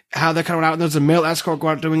and how that kind of went out, and there was a male escort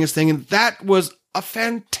going out doing his thing, and that was a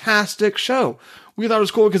fantastic show. We thought it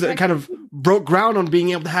was cool because it kind of broke ground on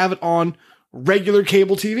being able to have it on regular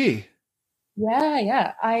cable TV.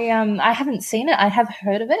 Yeah. I haven't seen it. I have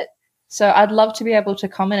heard of it. So I'd love to be able to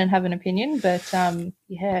comment and have an opinion, but just not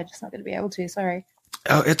going to be able to. Sorry.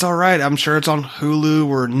 Oh, it's all right. I'm sure it's on Hulu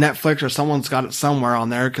or Netflix, or someone's got it somewhere on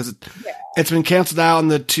there, because it's been canceled out,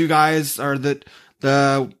 and the two guys, or the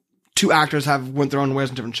two actors, went their own ways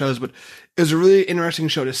in different shows. But it was a really interesting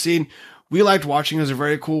show to see. We liked watching. It was a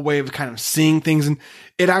very cool way of kind of seeing things. And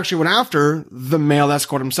it actually went after the male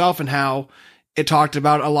escort himself, and how it talked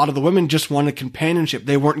about a lot of the women just wanted companionship.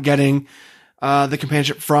 They weren't getting the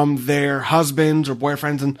companionship from their husbands or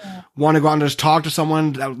boyfriends, and want to go out and just talk to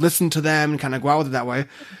someone that would listen to them and kind of go out with it that way.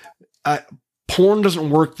 Porn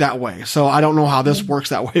doesn't work that way. So I don't know how this works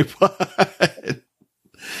that way. But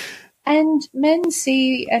and men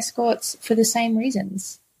see escorts for the same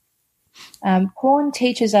reasons. Porn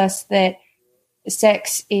teaches us that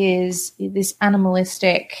sex is this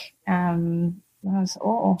animalistic,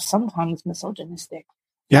 or sometimes misogynistic,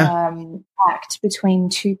 act between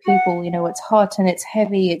two people. It's hot and it's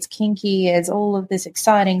heavy, it's kinky, there's all of this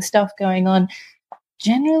exciting stuff going on.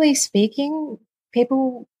 Generally speaking,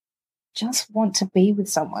 people just want to be with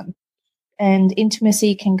someone, and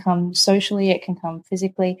intimacy can come socially, it can come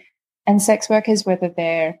physically, and sex workers, whether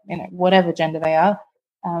they're whatever gender they are,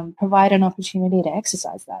 provide an opportunity to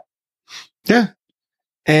exercise that. Yeah.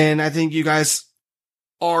 And I think you guys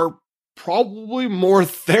are probably more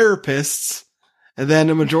therapists than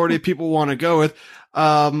a majority of people want to go with.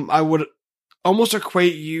 I would almost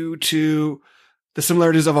equate you to the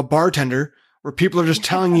similarities of a bartender, where people are just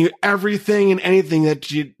telling you everything and anything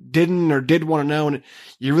that you didn't or did want to know, and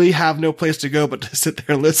you really have no place to go but to sit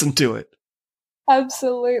there and listen to it.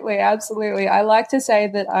 Absolutely. I like to say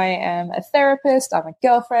that I am a therapist, I'm a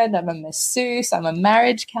girlfriend, I'm a masseuse, I'm a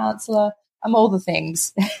marriage counselor, I'm all the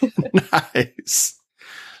things. Nice.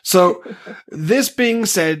 So this being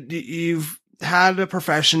said, you've had a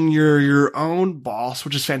profession, you're your own boss,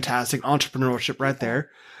 which is fantastic. Entrepreneurship right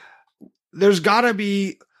there. There's got to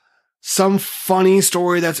be some funny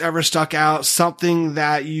story that's ever stuck out, something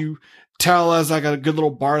that you tell as like a good little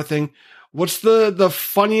bar thing. What's the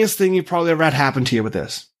funniest thing you probably ever had happen to you with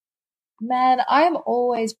this? Man, I'm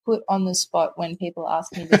always put on the spot when people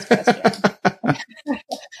ask me this question.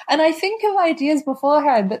 And I think of ideas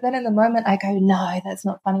beforehand, but then in the moment I go, no, that's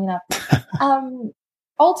not funny enough.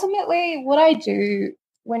 Ultimately, what I do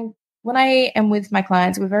when I am with my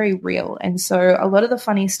clients, we're very real. And so a lot of the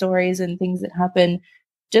funny stories and things that happen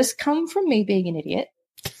just come from me being an idiot.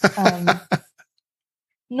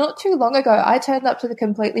 Not too long ago, I turned up to the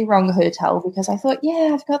completely wrong hotel because I thought,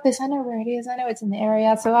 I've got this. I know where it is. I know it's in the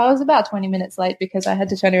area. So I was about 20 minutes late because I had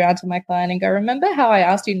to turn around to my client and go, remember how I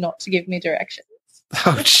asked you not to give me directions?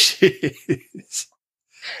 Oh, jeez.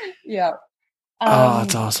 Yeah.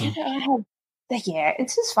 That's awesome.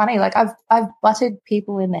 It's just funny. Like I've butted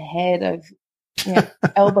people in the head. I've Yeah,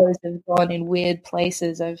 elbows have gone in weird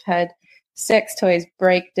places. I've had sex toys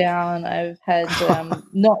break down. I've had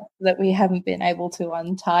knots that we haven't been able to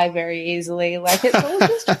untie very easily. Like, it's all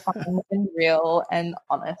just fun and real and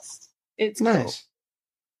honest. It's nice.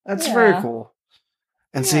 Cool. That's very cool.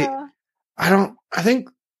 And see, I think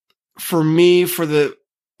for me, for the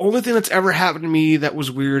only thing that's ever happened to me that was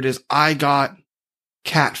weird is I got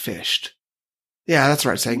catfished. Yeah, that's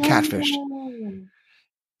right, saying catfished.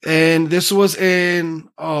 And this was in,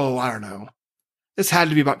 I don't know. This had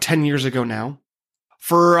to be about 10 years ago now.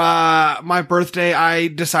 For my birthday, I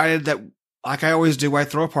decided that, like I always do, I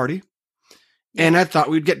throw a party. And I thought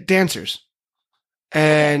we'd get dancers.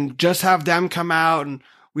 And just have them come out and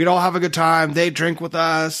we'd all have a good time. They'd drink with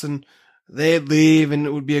us and they'd leave and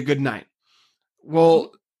it would be a good night.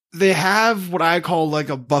 Well, they have what I call like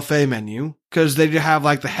a buffet menu because they have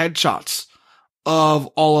like the headshots of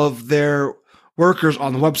all of their workers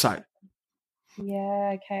on the website.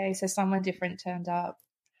 Yeah, okay. So someone different turned up.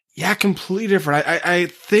 Yeah, completely different. I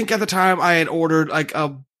think at the time I had ordered like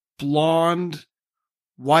a blonde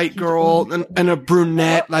white girl and a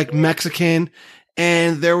brunette, like Mexican.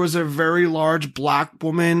 And there was a very large black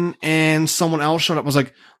woman and someone else showed up and was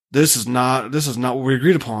like, this is not what we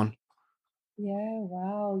agreed upon. Yeah,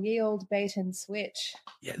 wow. Ye old bait and switch.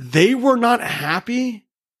 Yeah, they were not happy.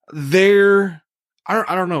 I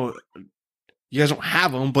don't know. You guys don't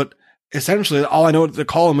have them, but essentially all I know to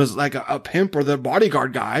call him is like a pimp or the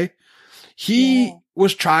bodyguard guy. He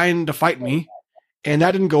was trying to fight me and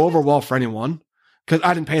that didn't go over well for anyone because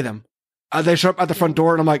I didn't pay them. They showed up at the front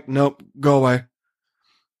door and I'm like, nope, go away.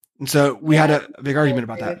 And so we had a big argument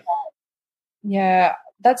about that. Yeah,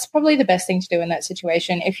 that's probably the best thing to do in that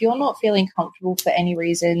situation. If you're not feeling comfortable for any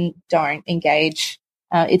reason, don't engage.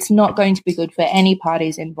 It's not going to be good for any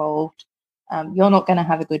parties involved. You're not going to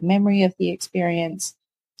have a good memory of the experience.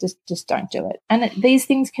 Just don't do it. And these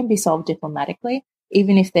things can be solved diplomatically,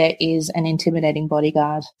 even if there is an intimidating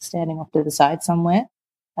bodyguard standing off to the side somewhere.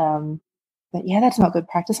 But yeah, that's not good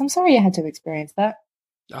practice. I'm sorry you had to experience that.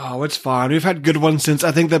 Oh, it's fine. We've had good ones since.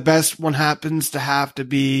 I think the best one happens to have to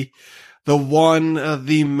be the one,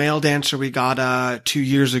 the male dancer we got 2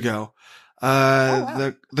 years ago.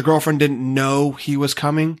 The girlfriend didn't know he was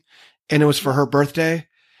coming, and it was for her birthday.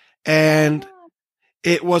 And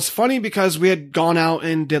it was funny because we had gone out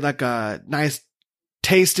and did like a nice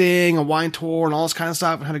tasting, a wine tour, and all this kind of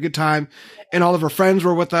stuff, and had a good time. And all of her friends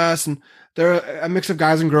were with us, and they're a mix of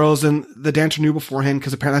guys and girls, and the dancer knew beforehand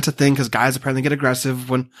because apparently that's a thing because guys apparently get aggressive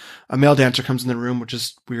when a male dancer comes in the room, which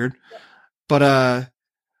is weird. But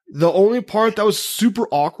the only part that was super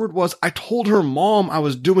awkward was I told her mom I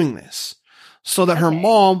was doing this so that her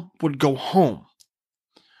mom would go home.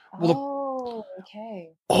 Well,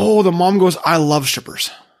 okay. Oh, the mom goes, I love strippers.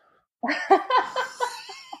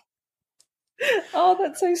 Oh,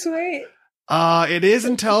 that's so sweet. It is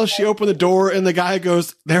until she opened the door and the guy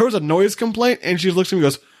goes, there was a noise complaint. And she looks at me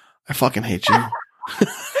and goes, I fucking hate you.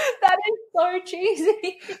 That is so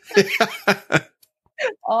cheesy.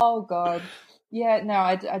 Oh, God. Yeah, no,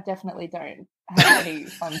 I definitely don't have any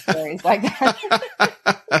fun stories like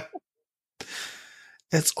that.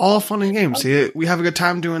 It's all fun and games. See, we have a good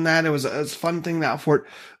time doing that. It was a fun thing that for it.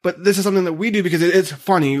 But this is something that we do because it's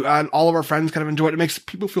funny and all of our friends kind of enjoy it. It makes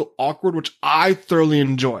people feel awkward, which I thoroughly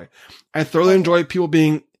enjoy. I thoroughly enjoy people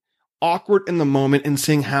being awkward in the moment and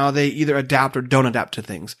seeing how they either adapt or don't adapt to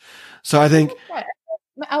things. So I think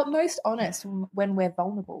our most honest when we're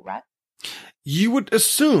vulnerable, right? You would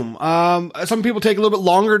assume. Some people take a little bit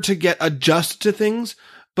longer to get adjusted to things,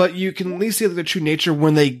 but you can at least see the true nature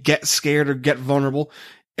when they get scared or get vulnerable.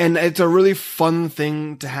 And it's a really fun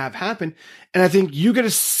thing to have happen. And I think you get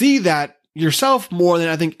to see that yourself more than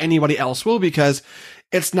I think anybody else will, because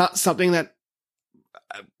it's not something that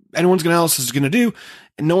anyone else is going to do.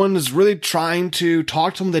 And no one is really trying to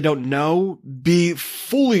talk to them they don't know, be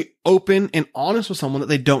fully open and honest with someone that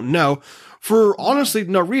they don't know for honestly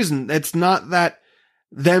no reason. It's not that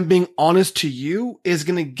them being honest to you is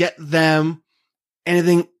going to get them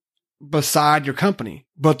anything beside your company,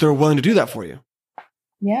 but they're willing to do that for you.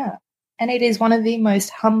 Yeah. And it is one of the most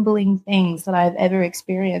humbling things that I've ever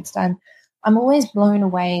experienced. And I'm always blown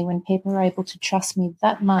away when people are able to trust me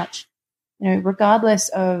that much, regardless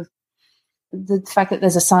of the fact that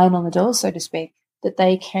there's a sign on the door, so to speak, that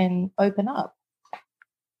they can open up.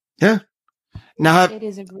 Yeah. Now, it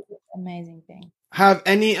is a really amazing thing. Have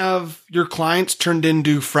any of your clients turned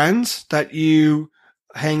into friends that you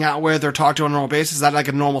hang out with or talk to on a normal basis? Is that like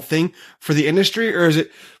a normal thing for the industry, or is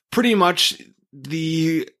it pretty much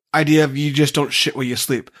the idea of you just don't shit where you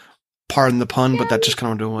sleep? Pardon the pun, but that's just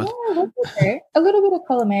kind of what I'm doing with. Yeah, that's okay. A little bit of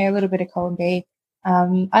column A, a little bit of column B.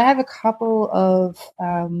 I have a couple of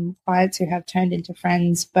clients who have turned into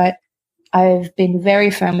friends, but I've been very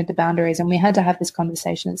firm with the boundaries, and we had to have this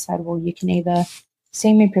conversation that said, well, you can either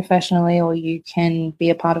see me professionally or you can be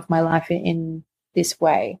a part of my life in this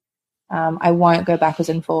way. I won't go backwards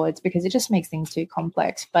and forwards because it just makes things too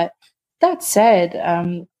complex. But that said,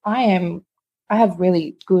 I have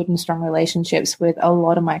really good and strong relationships with a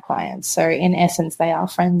lot of my clients. So in essence, they are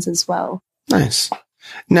friends as well. Nice.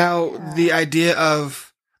 Now, the idea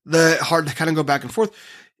of the hard to kind of go back and forth,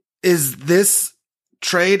 is this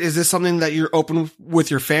something that you're open with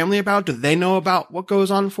your family about? Do they know about what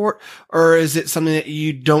goes on for it? Or is it something that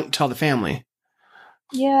you don't tell the family?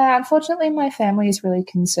 Yeah, unfortunately, my family is really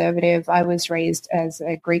conservative. I was raised as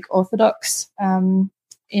a Greek Orthodox, in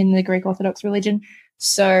the Greek Orthodox religion.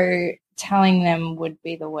 So telling them would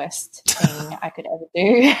be the worst thing I could ever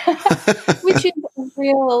do, which is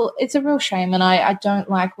it's a real shame. And I don't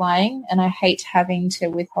like lying, and I hate having to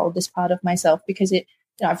withhold this part of myself because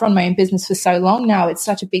I've run my own business for so long now. It's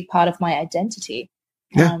such a big part of my identity.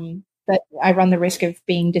 Yeah. But I run the risk of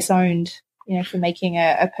being disowned, for making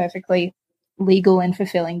a perfectly legal and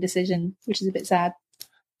fulfilling decision, which is a bit sad.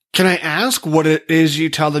 Can I ask what it is you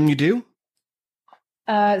tell them you do?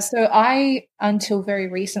 So I, until very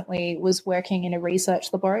recently, was working in a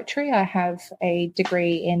research laboratory. I have a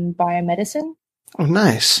degree in biomedicine. Oh,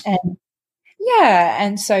 nice.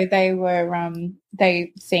 And so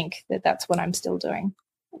they think that that's what I'm still doing.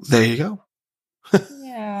 There you go.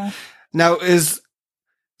 Yeah. Now, is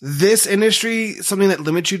this industry something that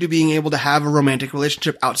limits you to being able to have a romantic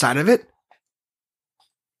relationship outside of it?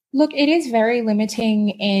 Look, it is very limiting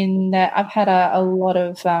in that I've had a lot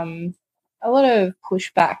of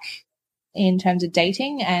pushback in terms of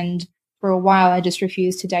dating, and for a while I just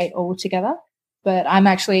refused to date altogether. But I'm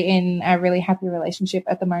actually in a really happy relationship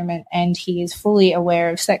at the moment, and he is fully aware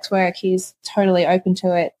of sex work. He's totally open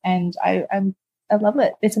to it, and I love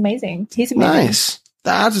it. It's amazing. He's amazing. Nice.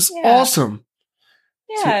 That is awesome.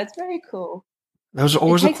 Yeah, it's very cool. That was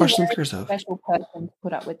always a question for yourself. Special person to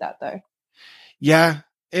put up with that, though. Yeah,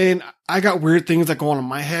 and I got weird things that go on in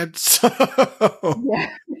my head. So. Yeah.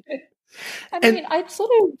 I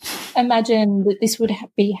sort of imagine that this would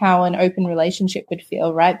be how an open relationship would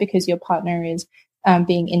feel, right? Because your partner is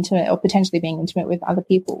being intimate or potentially being intimate with other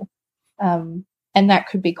people. And that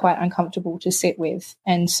could be quite uncomfortable to sit with.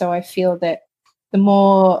 And so I feel that the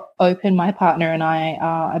more open my partner and I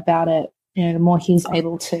are about it, the more he's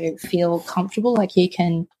able to feel comfortable, like he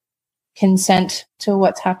can consent to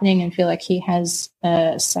what's happening and feel like he has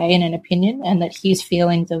a say and an opinion and that his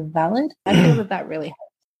feelings are valid. I feel that really helps.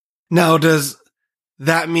 Now, does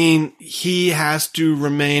that mean he has to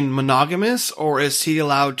remain monogamous, or is he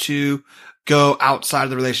allowed to go outside of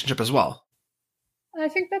the relationship as well? I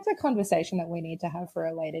think that's a conversation that we need to have for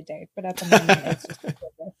a later date, but at the moment it's just a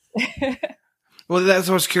progress. Well, that's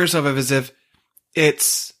what I was curious of, is if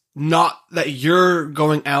it's not that you're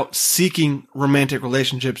going out seeking romantic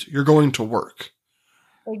relationships, you're going to work.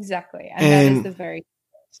 Exactly. And that is the very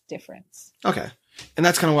difference. Okay. And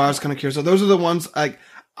that's kind of why I was kind of curious. So those are the ones I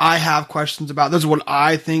have questions about. Those are what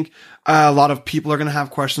I think a lot of people are going to have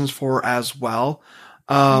questions for as well.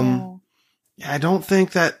 I don't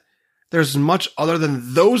think that there's much other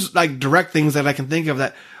than those direct things that I can think of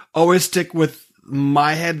that always stick with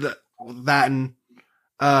my head, that and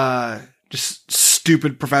just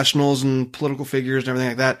stupid professionals and political figures and everything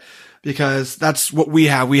like that, because that's what we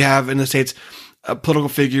have. We have in the States political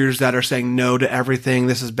figures that are saying no to everything.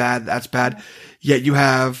 This is bad. That's bad. Yet you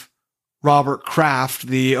have Robert Kraft,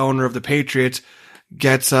 the owner of the Patriots,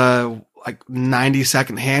 gets a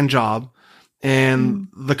 90-second hand job and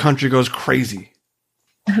the country goes crazy.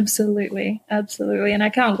 Absolutely. Absolutely. And I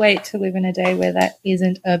can't wait to live in a day where that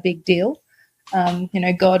isn't a big deal.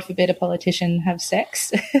 God forbid a politician have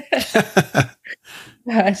sex.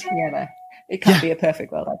 But, it can't be a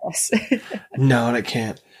perfect world, I guess. No, it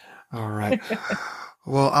can't. All right.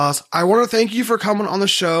 Well, Alice, I want to thank you for coming on the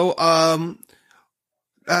show.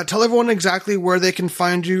 Tell everyone exactly where they can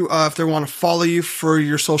find you. If they want to follow you for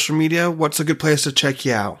your social media, what's a good place to check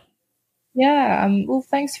you out? Yeah. Well,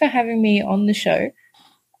 thanks for having me on the show.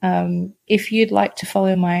 If you'd like to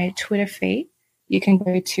follow my Twitter feed, you can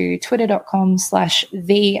go to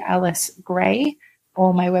twitter.com/thealicegray,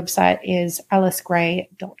 or my website is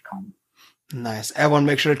alicegray.com. Nice. Everyone,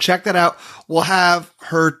 make sure to check that out. We'll have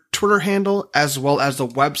her Twitter handle as well as the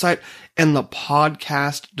website in the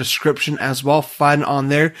podcast description as well. Find it on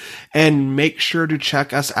there, and make sure to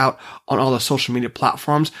check us out on all the social media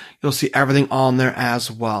platforms. You'll see everything on there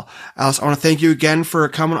as well. Alice, I want to thank you again for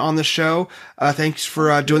coming on the show. Thanks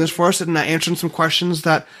for doing this for us and answering some questions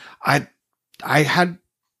that I had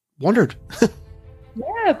wondered.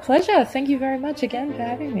 Yeah, pleasure. Thank you very much again for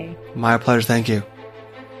having me. My pleasure. Thank you.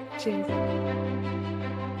 Cheers.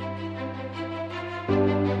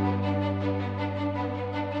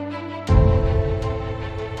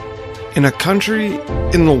 In a country,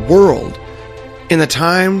 in the world, in the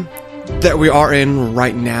time that we are in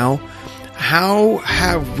right now, how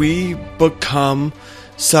have we become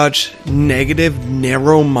such negative,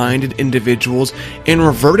 narrow-minded individuals and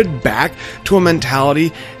reverted back to a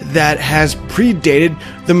mentality that has predated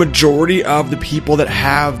the majority of the people that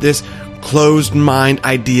have this closed mind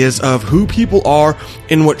ideas of who people are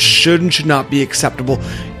and what should and should not be acceptable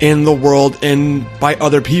in the world and by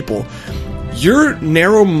other people? Your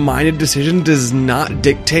narrow-minded decision does not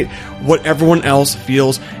dictate what everyone else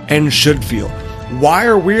feels and should feel. Why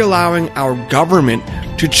are we allowing our government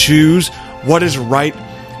to choose what is right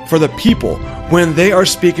for the people when they are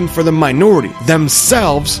speaking for the minority,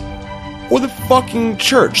 themselves, or the fucking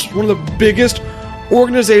church, one of the biggest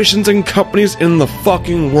organizations and companies in the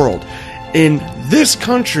fucking world? In this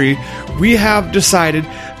country, we have decided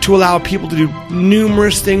to allow people to do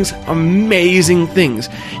numerous things, amazing things,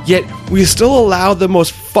 yet we still allow the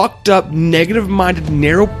most fucked up, negative-minded,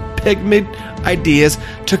 narrow-pigmented ideas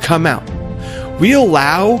to come out. We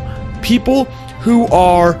allow people who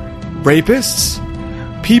are rapists,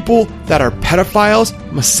 people that are pedophiles,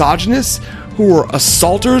 misogynists, who are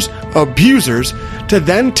assaulters, abusers, to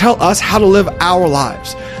then tell us how to live our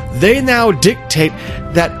lives. They now dictate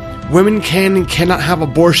that women can and cannot have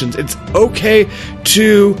abortions. It's okay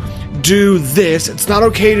to do this. It's not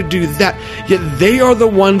okay to do that. Yet they are the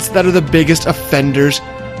ones that are the biggest offenders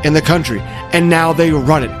in the country. And now they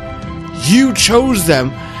run it. You chose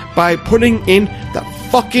them by putting in that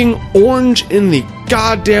fucking orange in the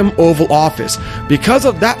goddamn Oval Office. Because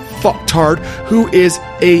of that fucktard who is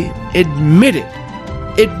a admitted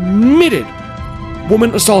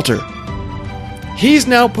woman assaulter. He's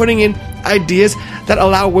now putting in ideas that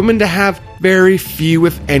allow women to have very few,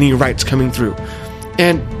 if any, rights coming through.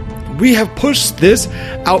 And we have pushed this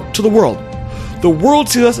out to the world. The world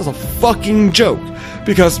sees us as a fucking joke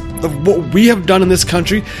because of what we have done in this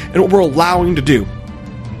country and what we're allowing to do.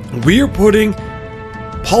 We are putting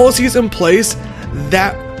policies in place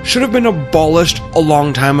that should have been abolished a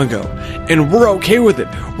long time ago. And we're okay with it.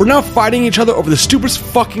 We're now fighting each other over the stupidest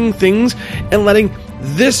fucking things and letting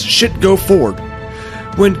this shit go forward.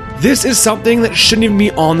 When this is something that shouldn't even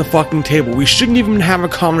be on the fucking table. We shouldn't even have a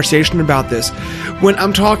conversation about this. When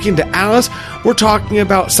I'm talking to Alice, we're talking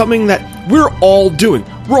about something that we're all doing.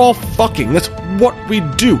 We're all fucking. That's what we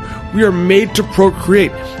do. We are made to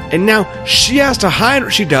procreate. And now she has to hide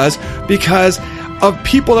what she does because of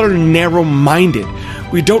people that are narrow-minded.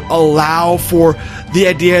 We don't allow for the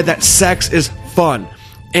idea that sex is fun.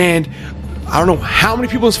 And I don't know how many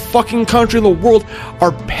people in this fucking country in the world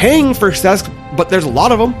are paying for sex, but there's a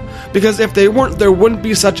lot of them. Because if they weren't, there wouldn't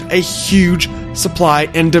be such a huge supply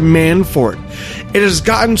and demand for it. It has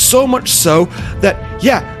gotten so much so that,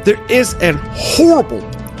 yeah, there is a horrible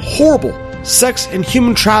sex and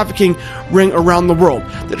human trafficking ring around the world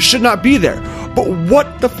that should not be there. But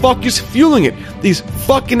what the fuck is fueling it? These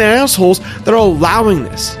fucking assholes that are allowing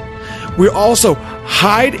this. We also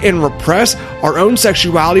hide and repress our own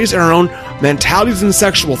sexualities and our own mentalities and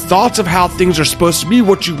sexual thoughts of how things are supposed to be,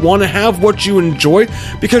 what you want to have, what you enjoy,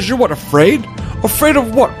 because you're what, afraid? Afraid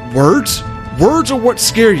of what? Words? Words are what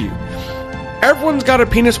scare you. Everyone's got a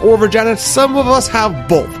penis or a vagina. Some of us have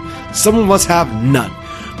both. Some of us have none.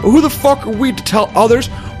 But who the fuck are we to tell others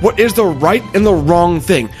what is the right and the wrong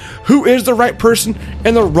thing? Who is the right person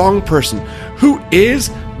and the wrong person? Who is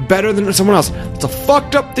better than someone else? It's a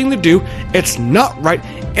fucked up thing to do. It's not right,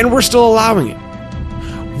 and we're still allowing it.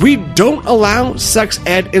 We don't allow sex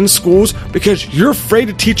ed in schools because you're afraid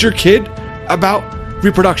to teach your kid about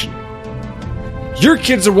reproduction. Your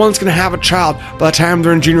kid's the one that's going to have a child by the time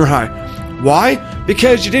they're in junior high. Why?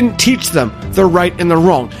 Because you didn't teach them the right and the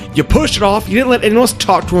wrong. You pushed it off. You didn't let anyone else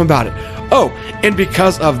talk to them about it. Oh, and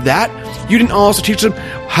because of that, you didn't also teach them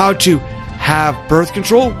how to have birth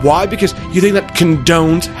control. Why? Because you think that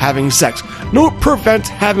condones having sex. No, it prevents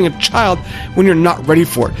having a child when you're not ready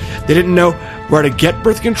for it. They didn't know where to get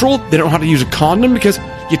birth control. They don't know how to use a condom because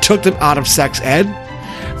you took them out of sex ed.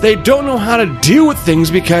 They don't know how to deal with things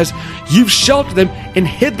because you've sheltered them and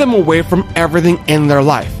hid them away from everything in their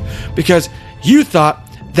life. Because you thought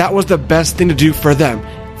that was the best thing to do for them.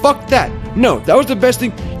 Fuck that. No, that was the best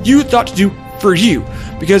thing you thought to do for you.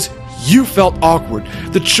 Because you felt awkward.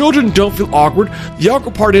 The children don't feel awkward. The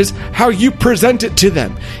awkward part is how you present it to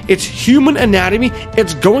them. It's human anatomy.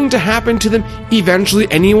 It's going to happen to them eventually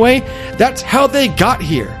anyway. That's how they got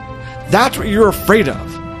here. That's what you're afraid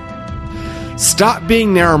of. Stop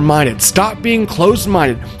being narrow-minded. Stop being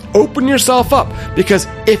closed-minded. Open yourself up, because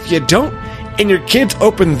if you don't, and your kids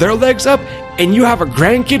open their legs up, and you have a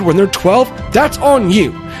grandkid when they're 12, that's on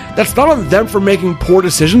you. That's not on them for making poor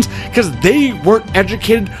decisions, because they weren't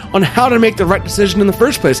educated on how to make the right decision in the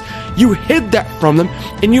first place. You hid that from them,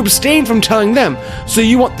 and you abstained from telling them. So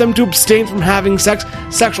you want them to abstain from having sex,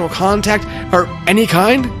 sexual contact, or any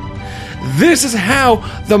kind? This is how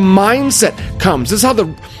the mindset comes. This is how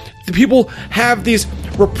the people have these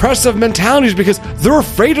repressive mentalities, because they're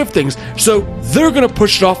afraid of things, so they're going to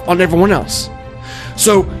push it off on everyone else.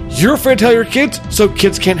 So you're afraid to tell your kids, so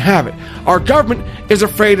kids can't have it. Our government is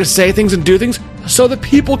afraid to say things and do things, so the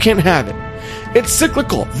people can't have it. It's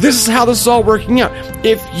cyclical. This is how this is all working out.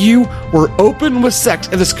 If you were open with sex,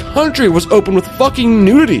 if this country was open with fucking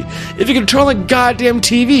nudity, if you could turn on the goddamn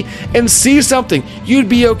TV and see something, you'd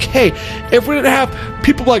be okay. If we didn't have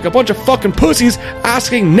people like a bunch of fucking pussies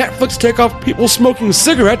asking Netflix to take off people smoking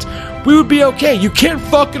cigarettes, we would be okay. You can't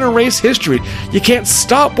fucking erase history. You can't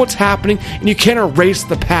stop what's happening, and you can't erase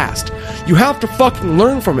the past. You have to fucking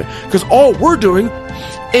learn from it, because all we're doing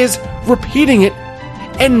is repeating it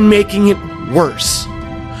and making it worse.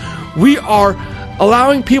 We are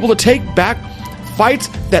allowing people to take back fights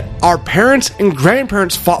that our parents and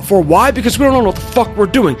grandparents fought for. Why? Because we don't know what the fuck we're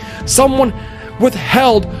doing. Someone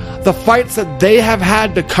withheld the fights that they have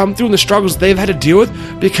had to come through and the struggles they've had to deal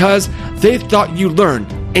with because they thought you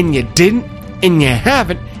learned, and you didn't, and you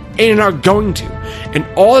haven't, and you're not going to. And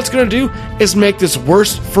all it's going to do is make this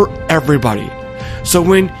worse for everybody. So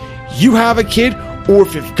when you have a kid, or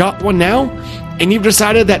if you've got one now, and you've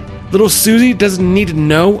decided that little Susie doesn't need to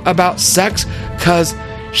know about sex because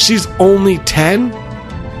she's only 10,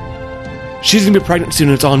 she's going to be pregnant soon,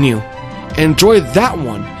 and it's on you. Enjoy that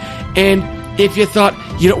one. And if you thought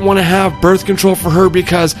you don't want to have birth control for her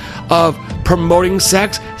because of promoting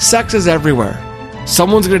sex, sex is everywhere.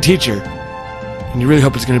 Someone's going to teach her, and you really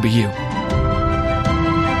hope it's going to be you.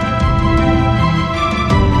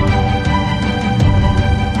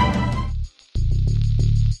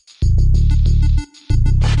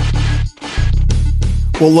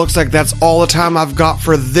 Well, looks like that's all the time I've got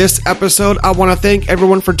for this episode. I want to thank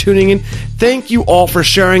everyone for tuning in. Thank you all for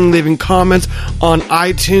sharing, leaving comments on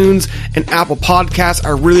iTunes and Apple Podcasts. I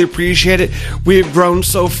really appreciate it. We have grown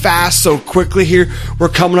so fast, so quickly here. We're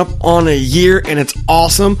coming up on a year, and it's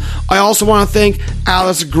awesome. I also want to thank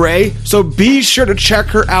Alice Gray. So be sure to check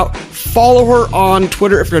her out. Follow her on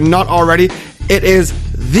Twitter if you're not already. It is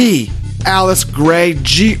the Alice Gray,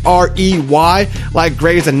 Grey, like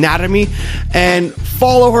Grey's Anatomy, and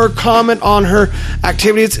follow her, comment on her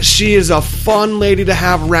activities. She is a fun lady to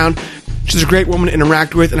have around. She's a great woman to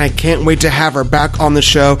interact with, and I can't wait to have her back on the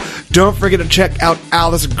show. Don't forget to check out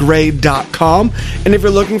AliceGray.com, and if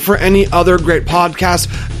you're looking for any other great podcasts,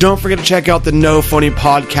 don't forget to check out the No Phony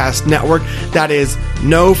Podcast Network. That is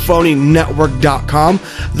NoPhonyNetwork.com.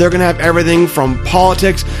 They're going to have everything from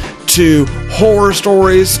politics to horror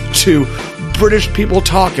stories to British people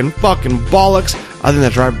talking fucking bollocks. I think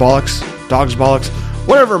that's right, bollocks, dogs bollocks,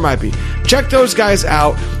 whatever it might be. Check those guys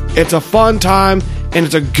out. It's a fun time, and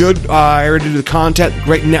it's a good area to do the content.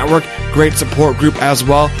 Great network, great support group as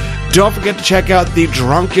well. Don't forget to check out the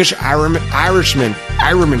Drunkish Irishman.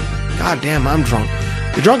 God damn, I'm drunk.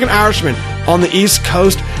 The Drunken Irishman on the East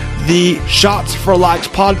Coast. The Shots for Likes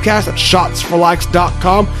podcast at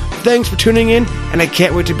shotsforlikes.com. Thanks for tuning in, and I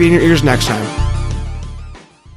can't wait to be in your ears next time.